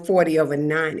is 140 over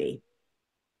 90.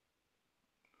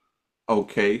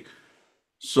 Okay.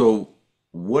 So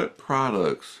what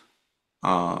products,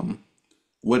 um,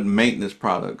 what maintenance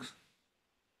products,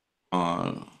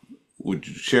 uh, would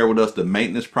you share with us the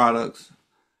maintenance products?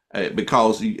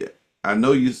 Because I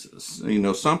know you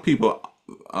know, some people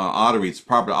arteries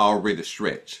probably already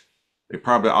stretched. They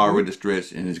probably already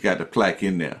stretched and it's got the plaque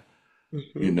in there,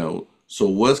 you Mm-hmm. know. So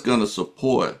what's going to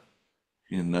support,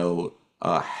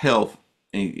 health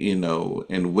and,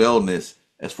 and wellness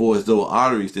as far as those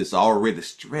arteries that's already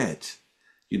stretched,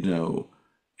 you know,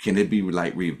 can it be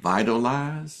like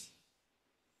revitalized?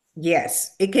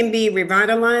 Yes, it can be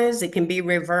revitalized, it can be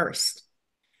reversed.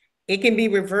 It can be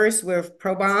reversed with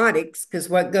probiotics because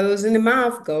what goes in the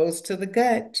mouth goes to the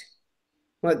gut.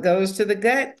 What goes to the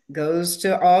gut goes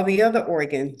to all the other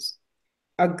organs.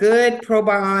 A good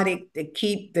probiotic to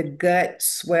keep the gut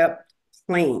swept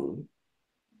clean.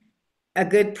 A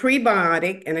good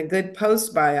prebiotic and a good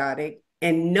postbiotic.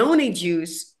 And noni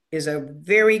juice is a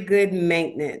very good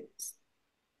maintenance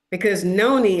because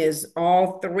noni is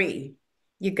all three.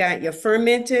 You got your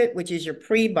fermented, which is your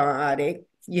prebiotic.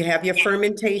 You have your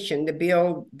fermentation to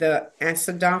build the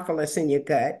acidophilus in your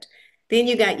gut. Then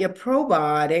you got your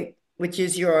probiotic, which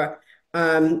is your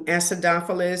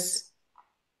acidophilus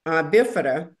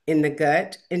bifida in the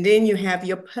gut. And then you have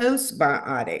your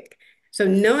postbiotic. So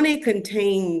noni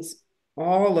contains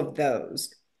all of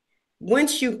those.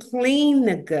 Once you clean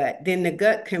the gut, then the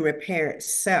gut can repair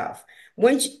itself.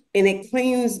 And it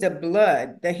cleans the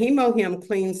blood. The hemohim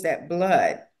cleans that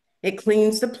blood. It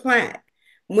cleans the plaque.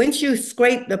 Once you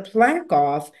scrape the plaque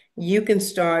off, you can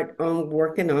start on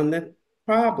working on the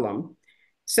problem.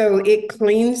 So it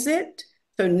cleans it.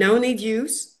 So noni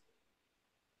juice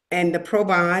and the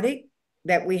probiotic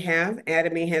that we have,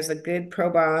 Atomy has a good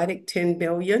probiotic, 10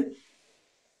 billion,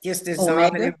 just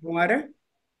dissolve it Omega. in water.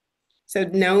 So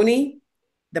noni,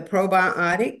 the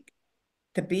probiotic,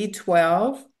 the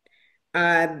B12.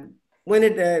 Uh, One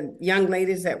of the young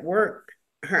ladies at work,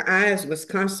 her eyes was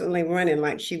constantly running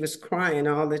like she was crying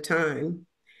all the time.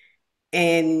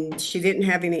 And she didn't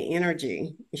have any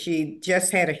energy. She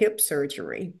just had a hip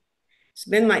surgery. It's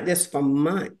been like this for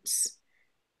months.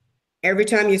 Every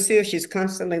time you see her, she's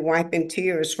constantly wiping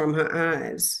tears from her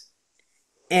eyes.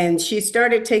 And she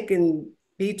started taking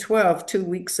B12 2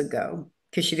 weeks ago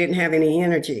because she didn't have any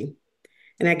energy.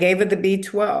 And I gave her the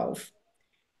B12.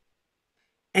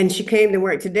 And she came to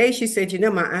work today. She said,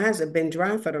 my eyes have been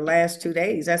dry for the last 2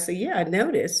 days. I said, yeah, I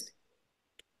noticed.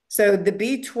 So the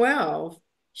B12,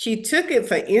 she took it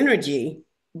for energy,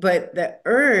 but the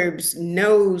herbs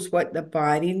knows what the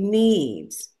body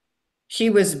needs. She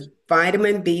was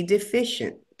vitamin B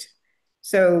deficient.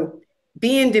 So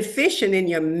being deficient in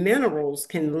your minerals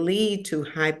can lead to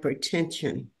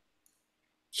hypertension.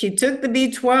 She took the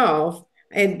B12,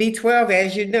 and B12,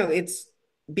 as you know, it's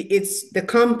the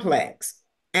complex.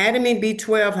 Adam and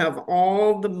B12 have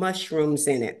all the mushrooms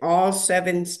in it, all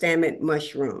 7 stamina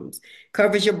mushrooms.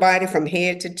 Covers your body from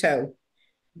head to toe,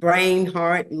 brain,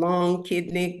 heart, lung,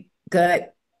 kidney,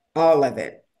 gut, all of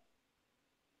it.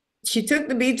 She took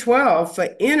the B12 for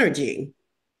energy.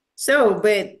 So,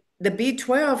 but the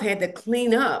B12 had to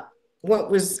clean up what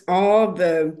was all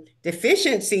the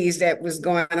deficiencies that was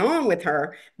going on with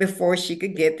her before she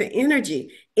could get the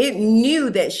energy. It knew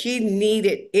that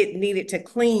it needed to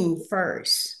clean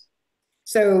first.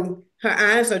 So her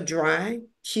eyes are dry.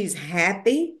 She's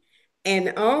happy.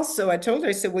 And also, I told her,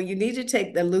 I said, well, you need to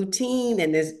take the lutein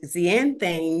and the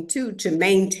zeaxanthin too to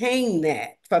maintain that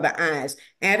for the eyes.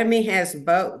 Atomy has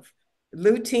both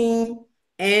lutein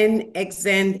and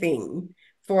zeaxanthin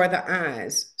for the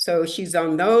eyes. So she's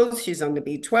on those. She's on the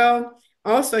B12.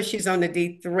 Also, she's on the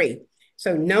D3.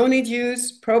 So noni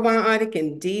juice, probiotic,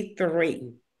 and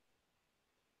D3.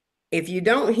 If you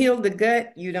don't heal the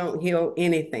gut, you don't heal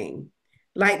anything.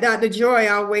 Like Dr. Joy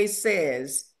always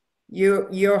says,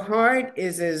 your heart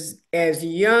is as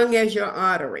young as your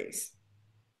arteries.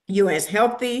 You're as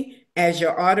healthy as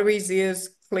your arteries is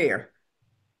clear.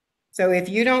 So if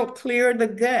you don't clear the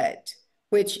gut,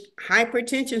 which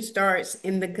hypertension starts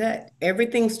in the gut,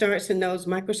 everything starts in those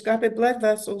microscopic blood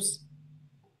vessels.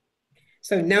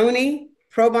 So noni,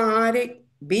 probiotic,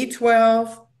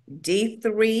 B12,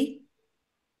 D3,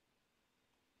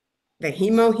 the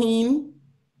hemoheme.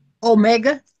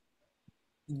 Omega.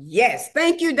 Yes,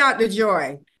 thank you, Dr.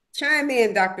 Joy. Chime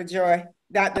in, Dr. Joy.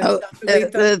 Dr. Oh,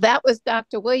 Letha? that was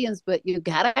Dr. Williams, but you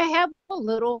gotta have a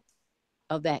little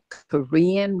of that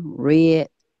Korean red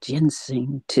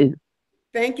ginseng too.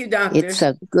 Thank you, It's doctors.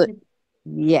 a good,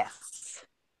 yes,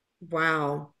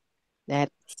 Wow.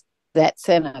 that that's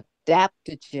an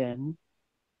adaptogen,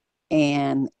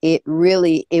 and it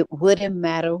wouldn't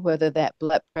matter whether that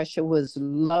blood pressure was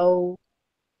low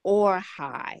or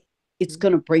high. It's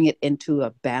going to bring it into a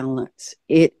balance.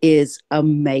 It is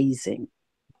amazing.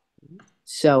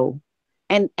 So,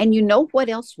 and you know what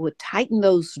else would tighten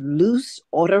those loose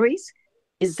arteries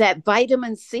is that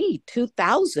vitamin C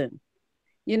 2000.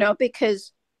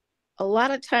 Because a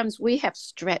lot of times we have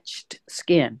stretched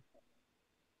skin,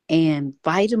 and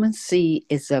vitamin C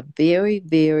is a very,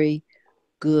 very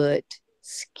good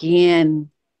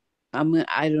skin. I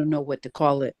don't know what to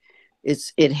call it.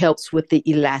 It helps with the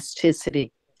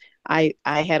elasticity. I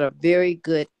had a very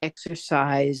good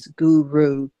exercise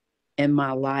guru in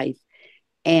my life,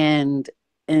 and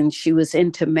she was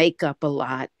into makeup a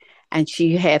lot, and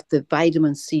she had the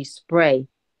vitamin C spray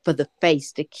for the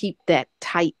face to keep that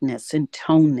tightness and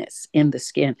toneness in the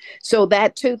skin. So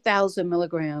that 2000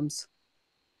 milligrams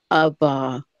of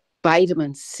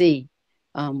vitamin C,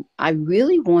 I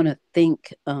really want to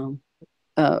think,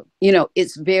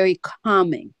 it's very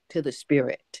calming to the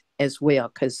spirit as well,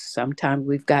 because sometimes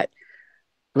we've got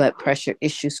blood pressure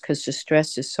issues because the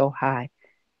stress is so high.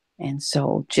 And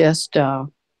so just the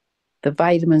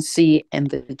vitamin C and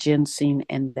the ginseng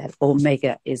and that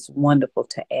omega is wonderful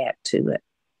to add to it.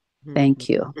 Thank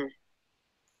you.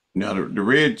 Now, the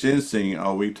red ginseng,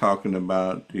 are we talking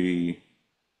about the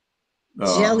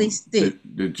Jelly stick.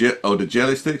 the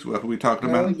jelly sticks? What are we talking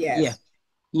Oh, about? Yeah. yes.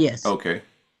 Yes. Okay.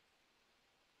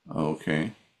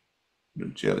 Okay. The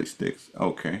jelly sticks.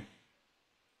 Okay.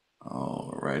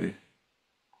 Alrighty.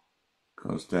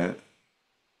 Cause that.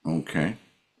 Okay.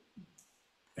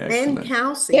 And Excellent.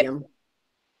 calcium.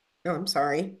 Oh, I'm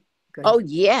sorry. Go Oh, ahead.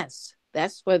 yes.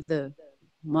 That's for the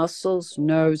muscles,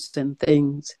 nerves, and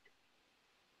things.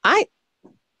 I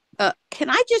can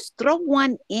I just throw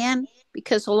one in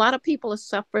because a lot of people are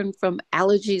suffering from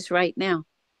allergies right now.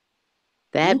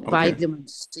 That Okay. vitamin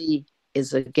C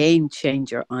is a game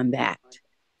changer on that.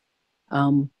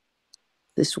 Um,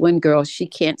 this one girl, she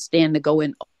can't stand to go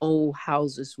in old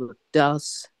houses with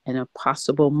dust and a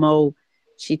possible mold.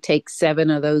 She takes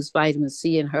 7 of those vitamin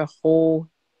C, and her whole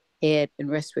head and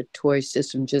respiratory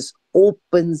system just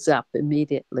opens up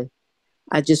immediately.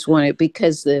 I just want it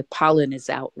because the pollen is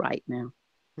out right now.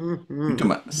 You Mm-hmm.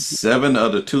 talking about 7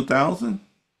 of the 2000?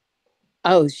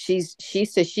 Oh, she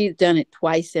says she's done it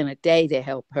twice in a day to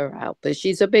help her out, but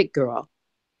she's a big girl.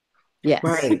 Yes.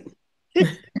 Right.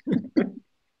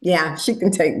 Yeah, she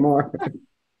can take more.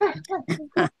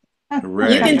 You can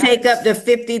Ready. take up to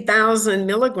 50,000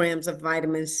 milligrams of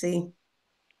vitamin C.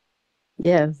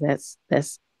 Yeah, that's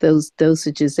those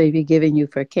dosages they be giving you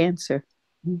for cancer.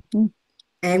 Mhm.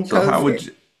 And So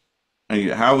COVID.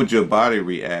 how would your body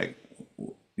react?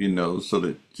 So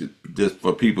that just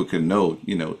for people can know.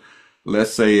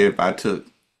 Let's say if I took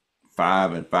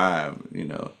 5 and 5,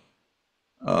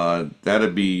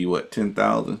 that'd be what,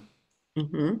 10,000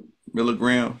 Mm-hmm.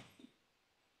 milligrams,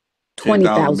 10,000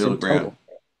 20,000 milligrams. total.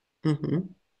 Mm-hmm.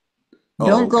 Oh,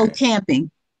 Don't go okay.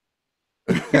 camping.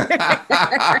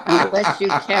 Unless you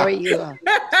carry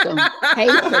some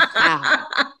paper towel.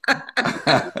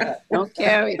 Don't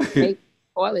carry paper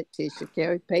toilet tissue,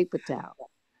 carry paper towel.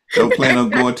 Don't plan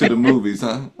on going to the movies,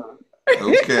 huh?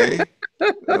 Okay.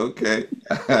 Okay.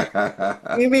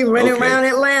 You be running Okay. around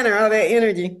Atlanta, all that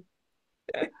energy.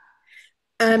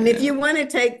 If Yeah. you want to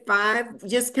take 5,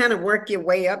 just kind of work your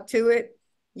way up to it.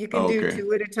 You can do Okay.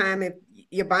 2 at a time if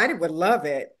your body would love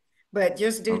it, but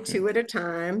just do Okay. 2 at a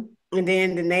time. And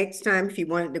then the next time, if you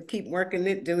wanted to keep working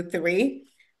it, do 3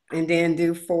 and then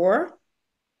do 4.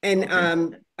 And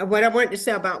Okay. what I wanted to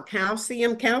say about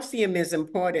calcium is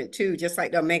important too, just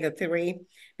like the omega-3,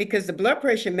 because the blood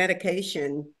pressure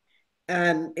medication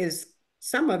is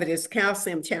some of it is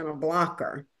calcium channel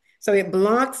blocker. So it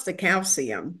blocks the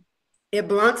calcium. It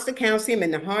blocks the calcium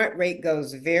and the heart rate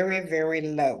goes very, very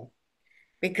low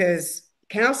because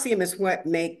calcium is what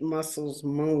make muscles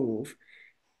move.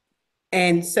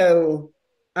 And so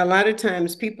a lot of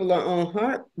times people are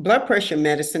on blood pressure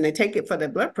medicine. They take it for the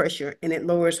blood pressure and it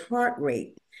lowers heart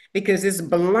rate because it's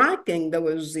blocking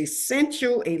those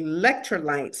essential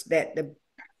electrolytes that the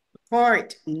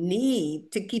heart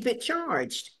need to keep it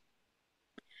charged.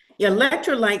 Your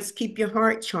electrolytes keep your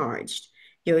heart charged.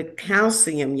 Your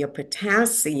calcium, your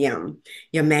potassium,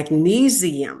 your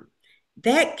magnesium,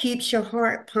 that keeps your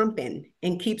heart pumping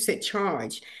and keeps it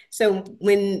charged. So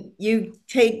when you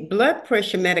take blood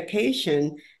pressure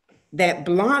medication, that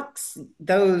blocks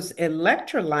those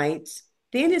electrolytes,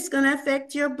 then it's going to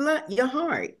affect your blood, your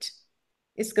heart.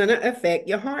 It's going to affect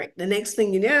your heart. The next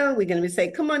thing you know, we're going to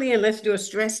say, come on in, let's do a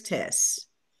stress test.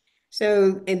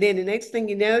 So, and then the next thing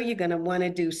you know, you're going to want to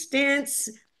do stents,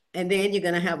 and then you're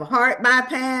going to have a heart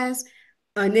bypass,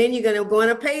 and then you're going to go on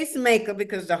a pacemaker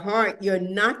because the heart, you're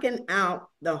knocking out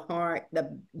the heart,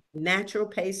 the natural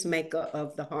pacemaker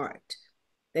of the heart.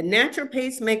 The natural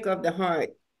pacemaker of the heart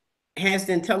has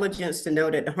the intelligence to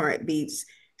know that the heart beats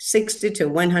 60 to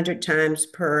 100 times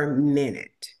per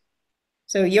minute.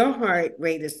 So your heart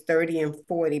rate is 30 and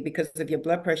 40 because of your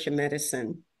blood pressure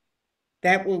medicine.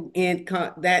 That will end,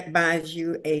 that buys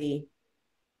you a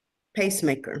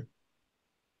pacemaker.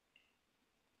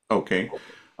 Okay.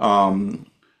 Um,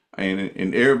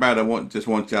 and everybody just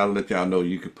want y'all to let y'all know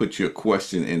you can put your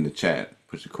question in the chat.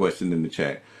 Put your question in the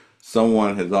chat.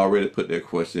 Someone has already put their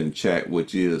question in chat,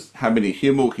 which is how many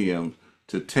hemohymns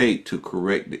to take to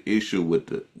correct the issue with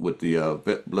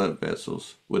the blood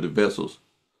vessels, with the vessels,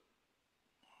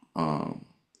 um,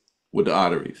 with the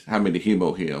arteries. How many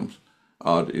hemohymns?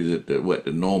 Is it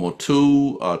the normal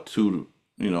two or two,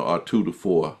 or 2 to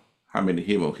 4? How many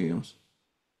hemohymns?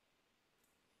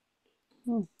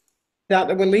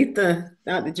 Dr. Walitha,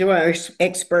 Dr. Joy are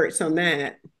experts on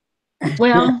that.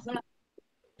 Well,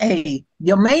 hey,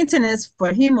 your maintenance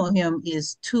for hemohym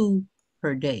is 2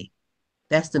 per day.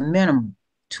 That's the minimum,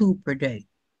 2 per day.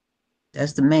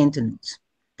 That's the maintenance,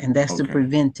 and that's the Okay.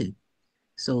 preventive.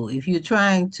 So if you're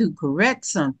trying to correct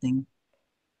something,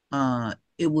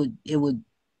 it would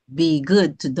be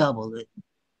good to double it.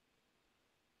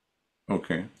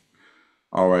 Okay.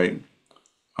 All right.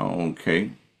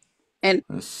 Okay. And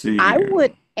Let's see I here.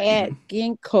 would add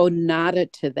ginkgo nata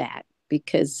to that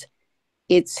because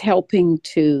it's helping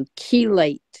to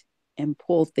chelate and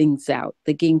pull things out.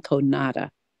 The ginkgo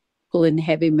nata, pulling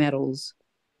heavy metals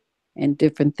and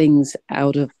different things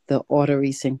out of the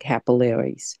arteries and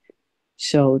capillaries.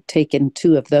 So taking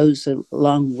 2 of those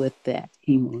along with that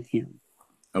hemohym.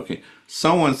 Okay.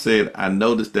 Someone said, I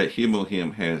noticed that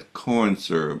hemohym has corn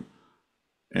syrup,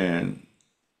 and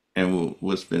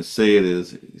what's been said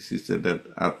is, she said that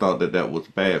I thought that was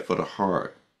bad for the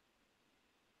heart.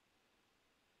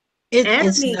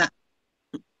 It's not.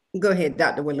 Go ahead,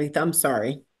 Dr. Walitha. I'm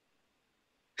sorry.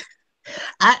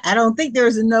 I don't think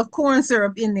there's enough corn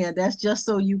syrup in there. That's just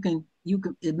so you can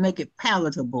make it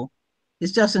palatable.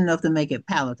 It's just enough to make it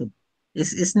palatable.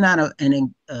 It's not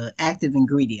an active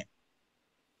ingredient.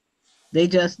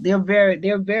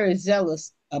 They're very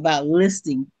zealous about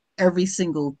listing every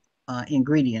single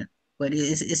ingredient, but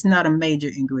it's not a major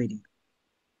ingredient.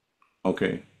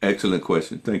 Okay. Excellent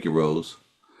question. Thank you, Rose.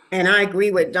 And I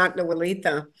agree with Dr.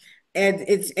 Walitha. And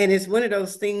it's one of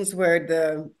those things where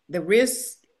the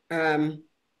risk, the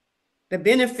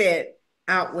benefit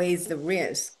outweighs the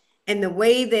risk. And the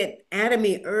way that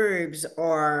Atomy herbs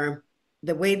are,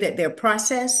 the way that they're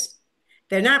processed,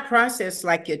 they're not processed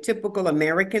like your typical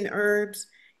American herbs.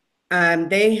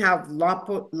 They have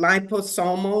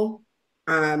liposomal,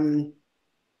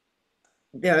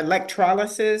 the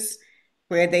electrolysis,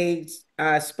 where they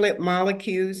split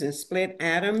molecules and split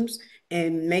atoms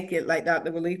and make it, like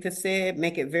Dr. Walitha said,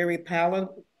 make it very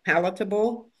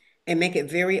palatable and make it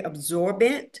very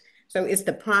absorbent. So it's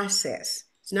the process.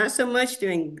 It's not so much the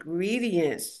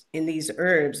ingredients in these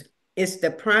herbs, it's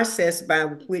the process by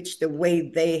which the way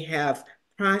they have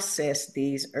processed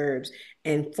these herbs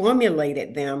and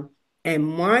formulated them and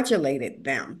modulated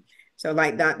them. So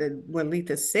like Dr.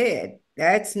 Walitha said,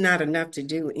 that's not enough to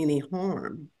do any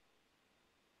harm.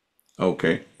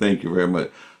 Okay. Thank you very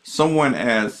much. Someone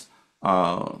asked,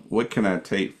 what can I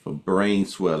take for brain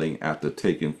swelling after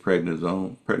taking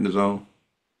prednisone? Prednisone?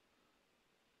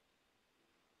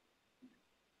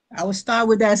 I would start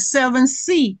with that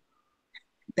 7C.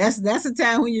 That's a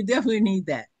time when you definitely need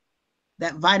that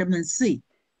vitamin C,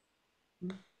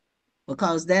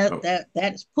 because Oh,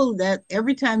 that's pull that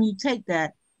every time you take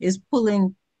that is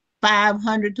pulling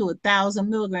 500 to 1,000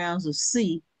 milligrams of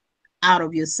C out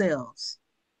of your cells.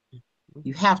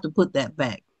 You have to put that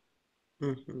back.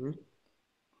 Mhm.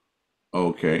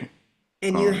 okay.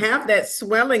 And All you right. have that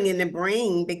swelling in the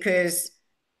brain because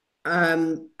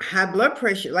high blood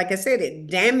pressure, like I said, it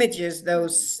damages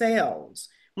those cells.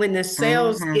 When the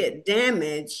cells Mhm. get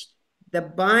damaged, the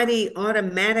body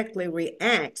automatically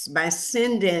reacts by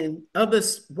sending other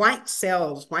white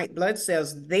cells, white blood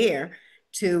cells there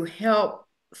to help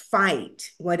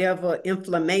fight whatever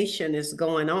inflammation is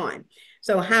going on.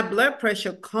 So high blood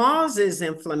pressure causes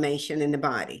inflammation in the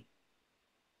body.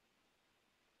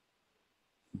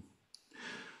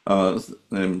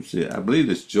 Let me see. I believe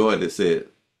it's Joy that said,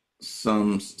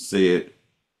 some said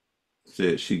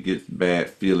said she gets bad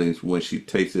feelings when she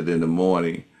takes it in the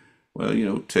morning. Well,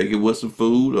 take it with some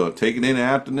food or take it in the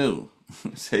afternoon.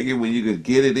 Take it when you can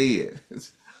get it in.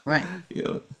 Right.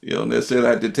 You don't necessarily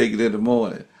have to take it in the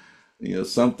morning.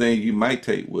 Some things you might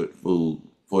take with food.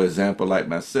 For example, like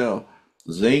myself,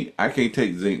 zinc, I can't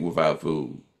take zinc without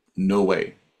food. No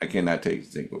way. I cannot take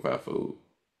zinc without food.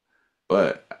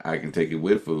 But I can take it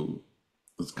with food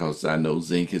because I know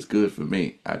zinc is good for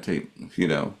me. I take,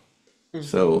 Mhm.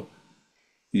 so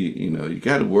you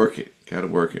got to work it. Got to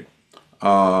work it.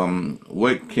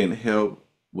 What can help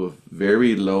with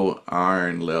very low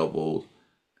iron levels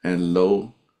and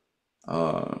low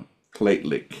uh,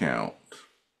 platelet count?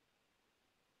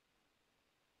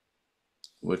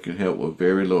 What can help with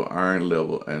very low iron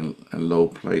level and low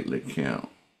platelet count?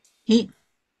 He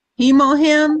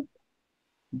Hemohim,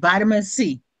 vitamin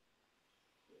C.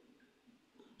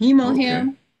 Okay.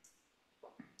 Hemohim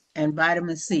and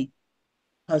vitamin C.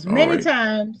 Because All many right.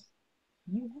 times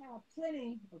you have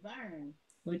plenty of iron,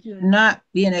 but you're not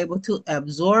being able to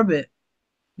absorb it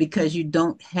because you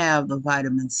don't have the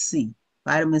vitamin C.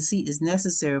 Vitamin C is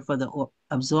necessary for the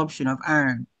absorption of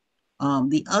iron.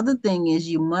 The other thing is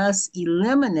you must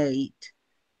eliminate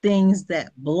things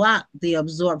that block the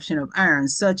absorption of iron,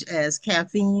 such as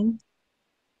caffeine.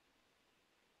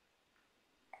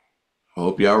 I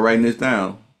hope y'all writing this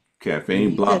down.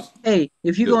 Caffeine blocks. Hey,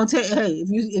 if you're Yep. gonna take, hey,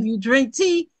 if you drink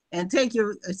tea and take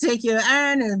your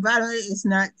iron and vitamin, it's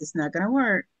not gonna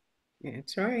work.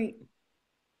 That's right.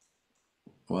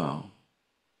 Wow.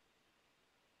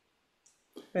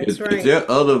 That's Is right. there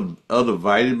other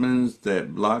vitamins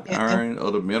that block And iron,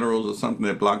 other minerals or something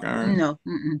that block iron? no,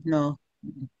 no.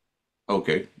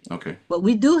 Okay. Okay. But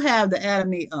we do have the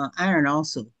atomate iron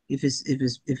also. If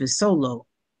it's so low,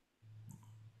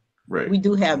 Right. we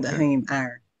do have the Okay. heme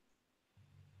iron.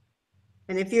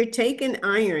 And if you're taking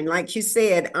iron, like you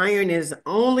said, iron is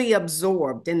only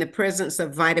absorbed in the presence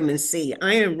of vitamin C.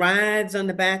 Iron rides on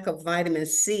the back of vitamin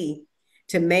C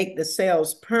to make the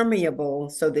cells permeable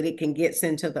so that it can get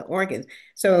into the organs.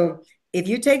 So if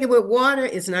you take it with water,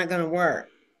 it's not going to work.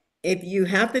 If you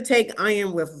have to take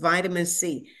iron with vitamin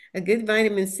C, a good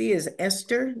vitamin C is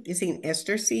ester. You seen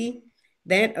ester C?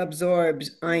 That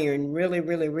absorbs iron really,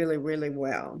 really, really, really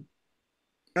well.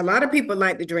 A lot of people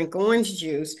like to drink orange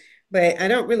juice, but I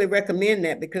don't really recommend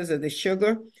that because of the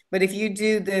sugar. But if you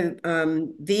do the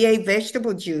VA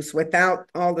vegetable juice without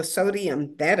all the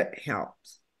sodium, that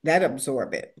helps. That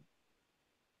absorb it.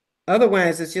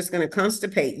 Otherwise, it's just going to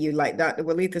constipate you. Like Dr.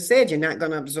 Walitha said, you're not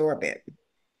going to absorb it.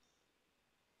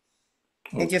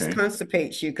 It just Okay.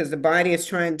 constipates you because the body is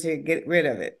trying to get rid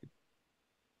of it.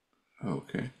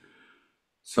 Okay.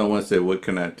 Someone said, "What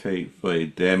can I take for a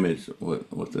damage?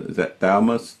 Is that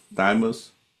thymus?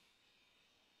 Thymus?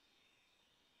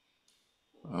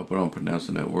 I hope I'm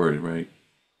pronouncing that word right.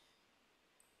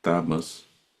 Thymus.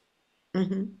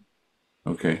 Mhm.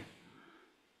 Okay.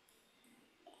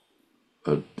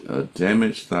 A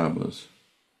damaged thymus.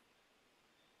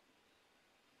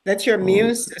 That's your Oh,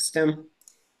 immune system.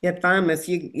 Your thymus,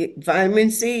 vitamin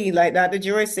C, like Dr.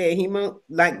 Joy said,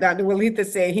 like Dr. Walitha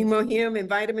said, him and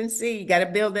vitamin C. You got to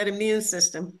build that immune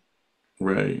system.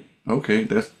 right. Okay.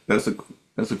 That's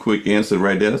a quick answer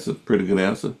right there. That's a pretty good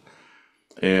answer.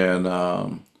 And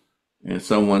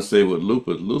someone say with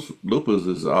lupus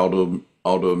is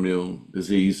autoimmune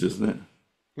disease, isn't it?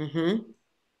 Mm-hmm.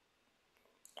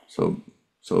 So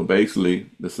so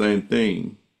basically the same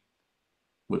thing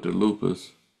with the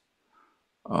lupus.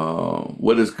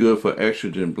 What is good for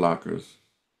estrogen blockers?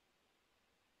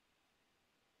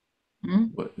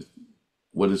 Hmm? What is,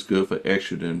 what is good for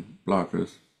estrogen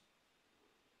blockers?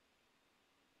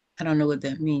 I don't know what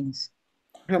that means.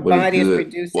 Her What is body is good?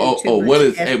 producing Oh, too what much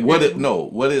is a what is estrogen. no?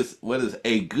 What is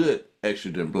a good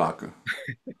estrogen blocker?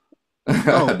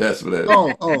 Oh, That's what that.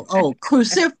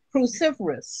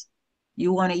 cruciferous.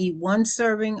 You want to eat one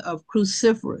serving of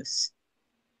cruciferous.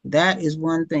 That is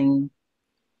one thing.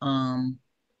 Um,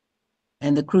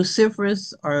 and the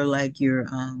cruciferous are like your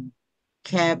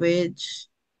cabbage,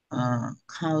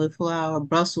 cauliflower,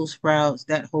 Brussels sprouts,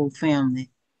 that whole family.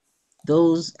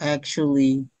 Those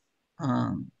actually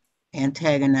um,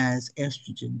 antagonize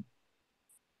estrogen.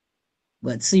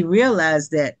 But see, realize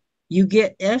that you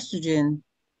get estrogen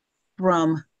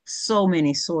from so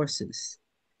many sources.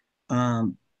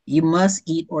 Um, you must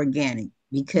eat organic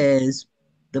because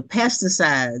the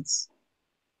pesticides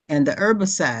and the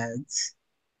herbicides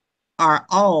are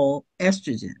all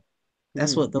estrogen.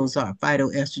 That's what Mm-hmm. those are,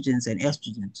 phytoestrogens and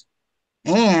estrogens.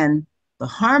 And the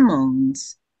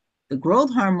hormones, the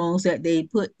growth hormones that they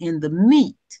put in the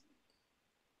meat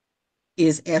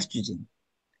is estrogen.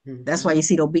 That's why you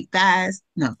see those big thighs.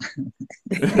 No.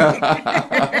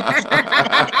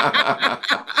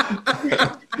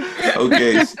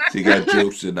 Okay, she got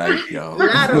jokes tonight, y'all. A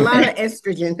lot of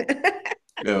estrogen.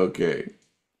 Okay.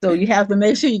 So you have to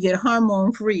make sure you get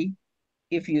hormone free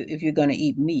if you're gonna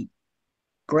eat meat.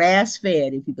 Grass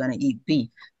fed if you're gonna eat beef.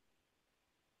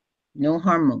 No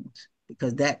hormones,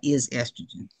 because that is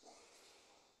estrogen.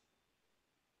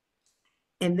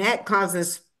 And that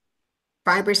causes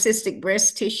fibrocystic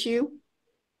breast tissue.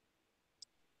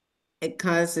 It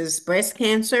causes breast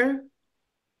cancer.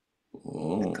 It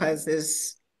Oh,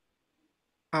 causes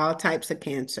all types of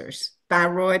cancers.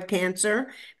 Thyroid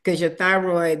cancer, because your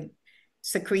thyroid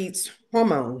secretes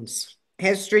hormones.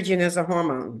 Estrogen is a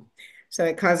hormone. So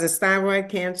it causes thyroid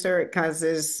cancer, it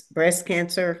causes breast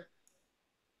cancer,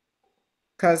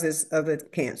 causes other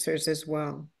cancers as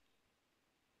well.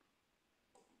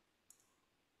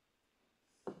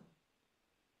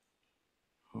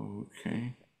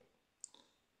 okay.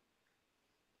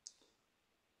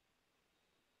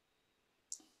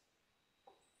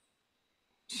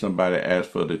 Somebody asked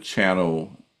for the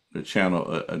channel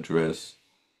address.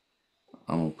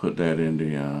 I'm gonna put that in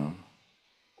the. I'm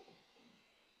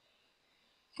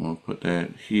gonna put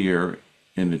that here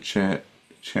in the chat.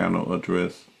 Channel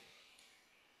address.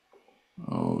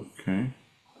 Okay.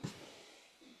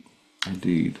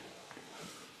 Indeed.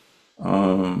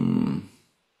 Um.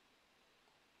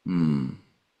 Hmm.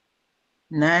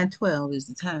 9:12 is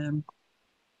the time.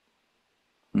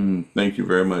 Thank you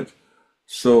very much.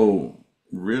 So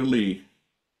really,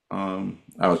 I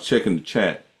was checking the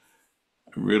chat.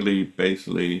 Really,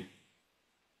 basically,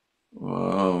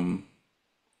 um,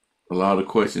 a lot of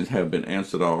questions have been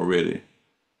answered already.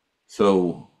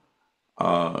 So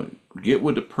uh, get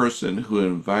with the person who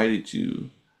invited you,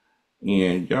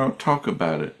 and y'all talk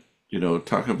about it. You know,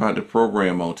 talk about the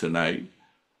program on tonight.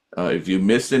 If you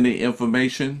missed any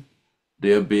information,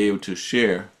 they'll be able to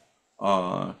share,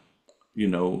 uh, you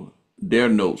know, their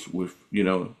notes with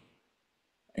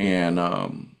and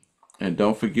and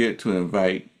don't forget to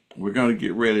invite. We're going to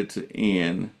get ready to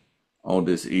end on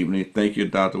this evening. Thank you,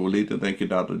 Dr. Walita. Thank you,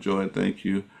 Dr. Joy. Thank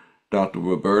you, Dr.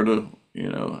 Roberta. You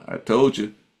know, I told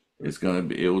you it was gonna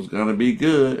be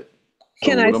good. So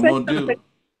Can I what I'm say gonna something,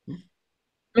 do?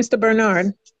 Mr.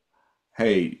 Bernard?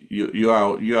 Hey, you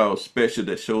all special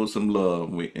that showed some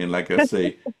love. And like I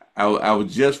say, I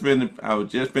was just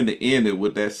finna end it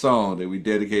with that song that we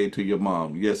dedicated to your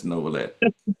mom. Yes, Novelette.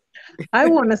 I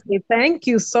want to say thank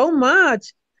you so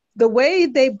much. The way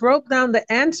they broke down the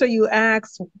answer you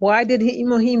asked, why did he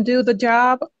Ibrahim do the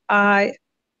job? I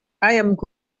am,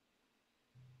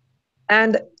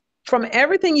 and from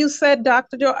everything you said,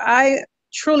 Dr. Joe, I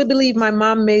truly believe my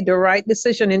mom made the right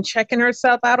decision in checking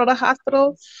herself out of the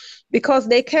hospital, because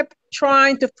they kept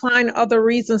trying to find other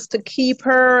reasons to keep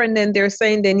her. And then they're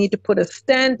saying they need to put a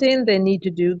stent in, they need to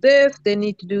do this, they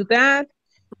need to do that.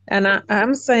 And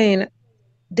I'm saying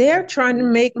they're trying to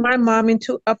make my mom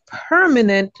into a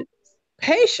permanent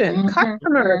patient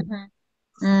customer.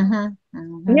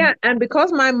 Yeah, and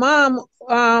because my mom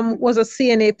was a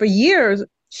CNA for years,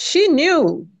 she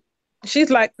knew. She's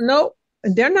like, no,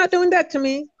 they're not doing that to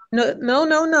me. No, no,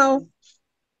 no, no.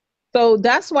 So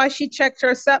that's why she checked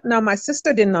herself. Now, my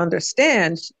sister didn't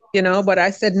understand, but I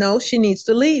said, no, she needs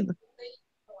to leave.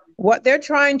 What they're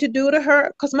trying to do to her,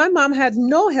 because my mom had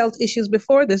no health issues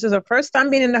before. This is her first time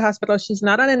being in the hospital. She's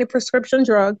not on any prescription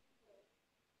drug.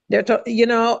 And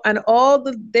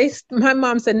my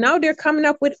mom said, now they're coming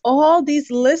up with all these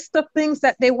lists of things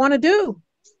that they want to do.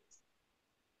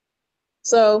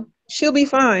 So she'll be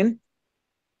fine.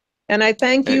 And I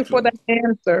thank you for Excellent. that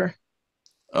answer.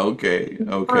 Okay,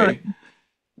 okay, Fine.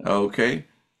 okay.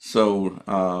 So,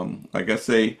 like I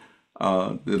say,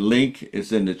 the link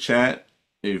is in the chat.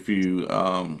 If you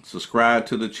subscribe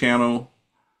to the channel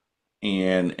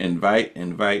and invite,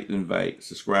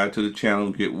 subscribe to the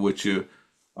channel, get with your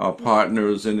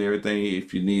partners and everything.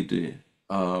 If you need the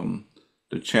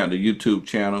YouTube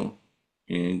channel,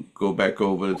 and go back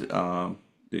over the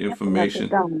information.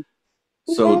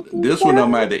 So this one I'm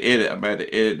about to edit. I'm about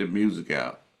to edit the music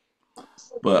out,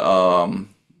 but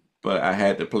I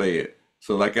had to play it.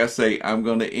 So like I say, I'm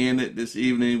gonna end it this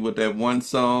evening with that one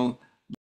song.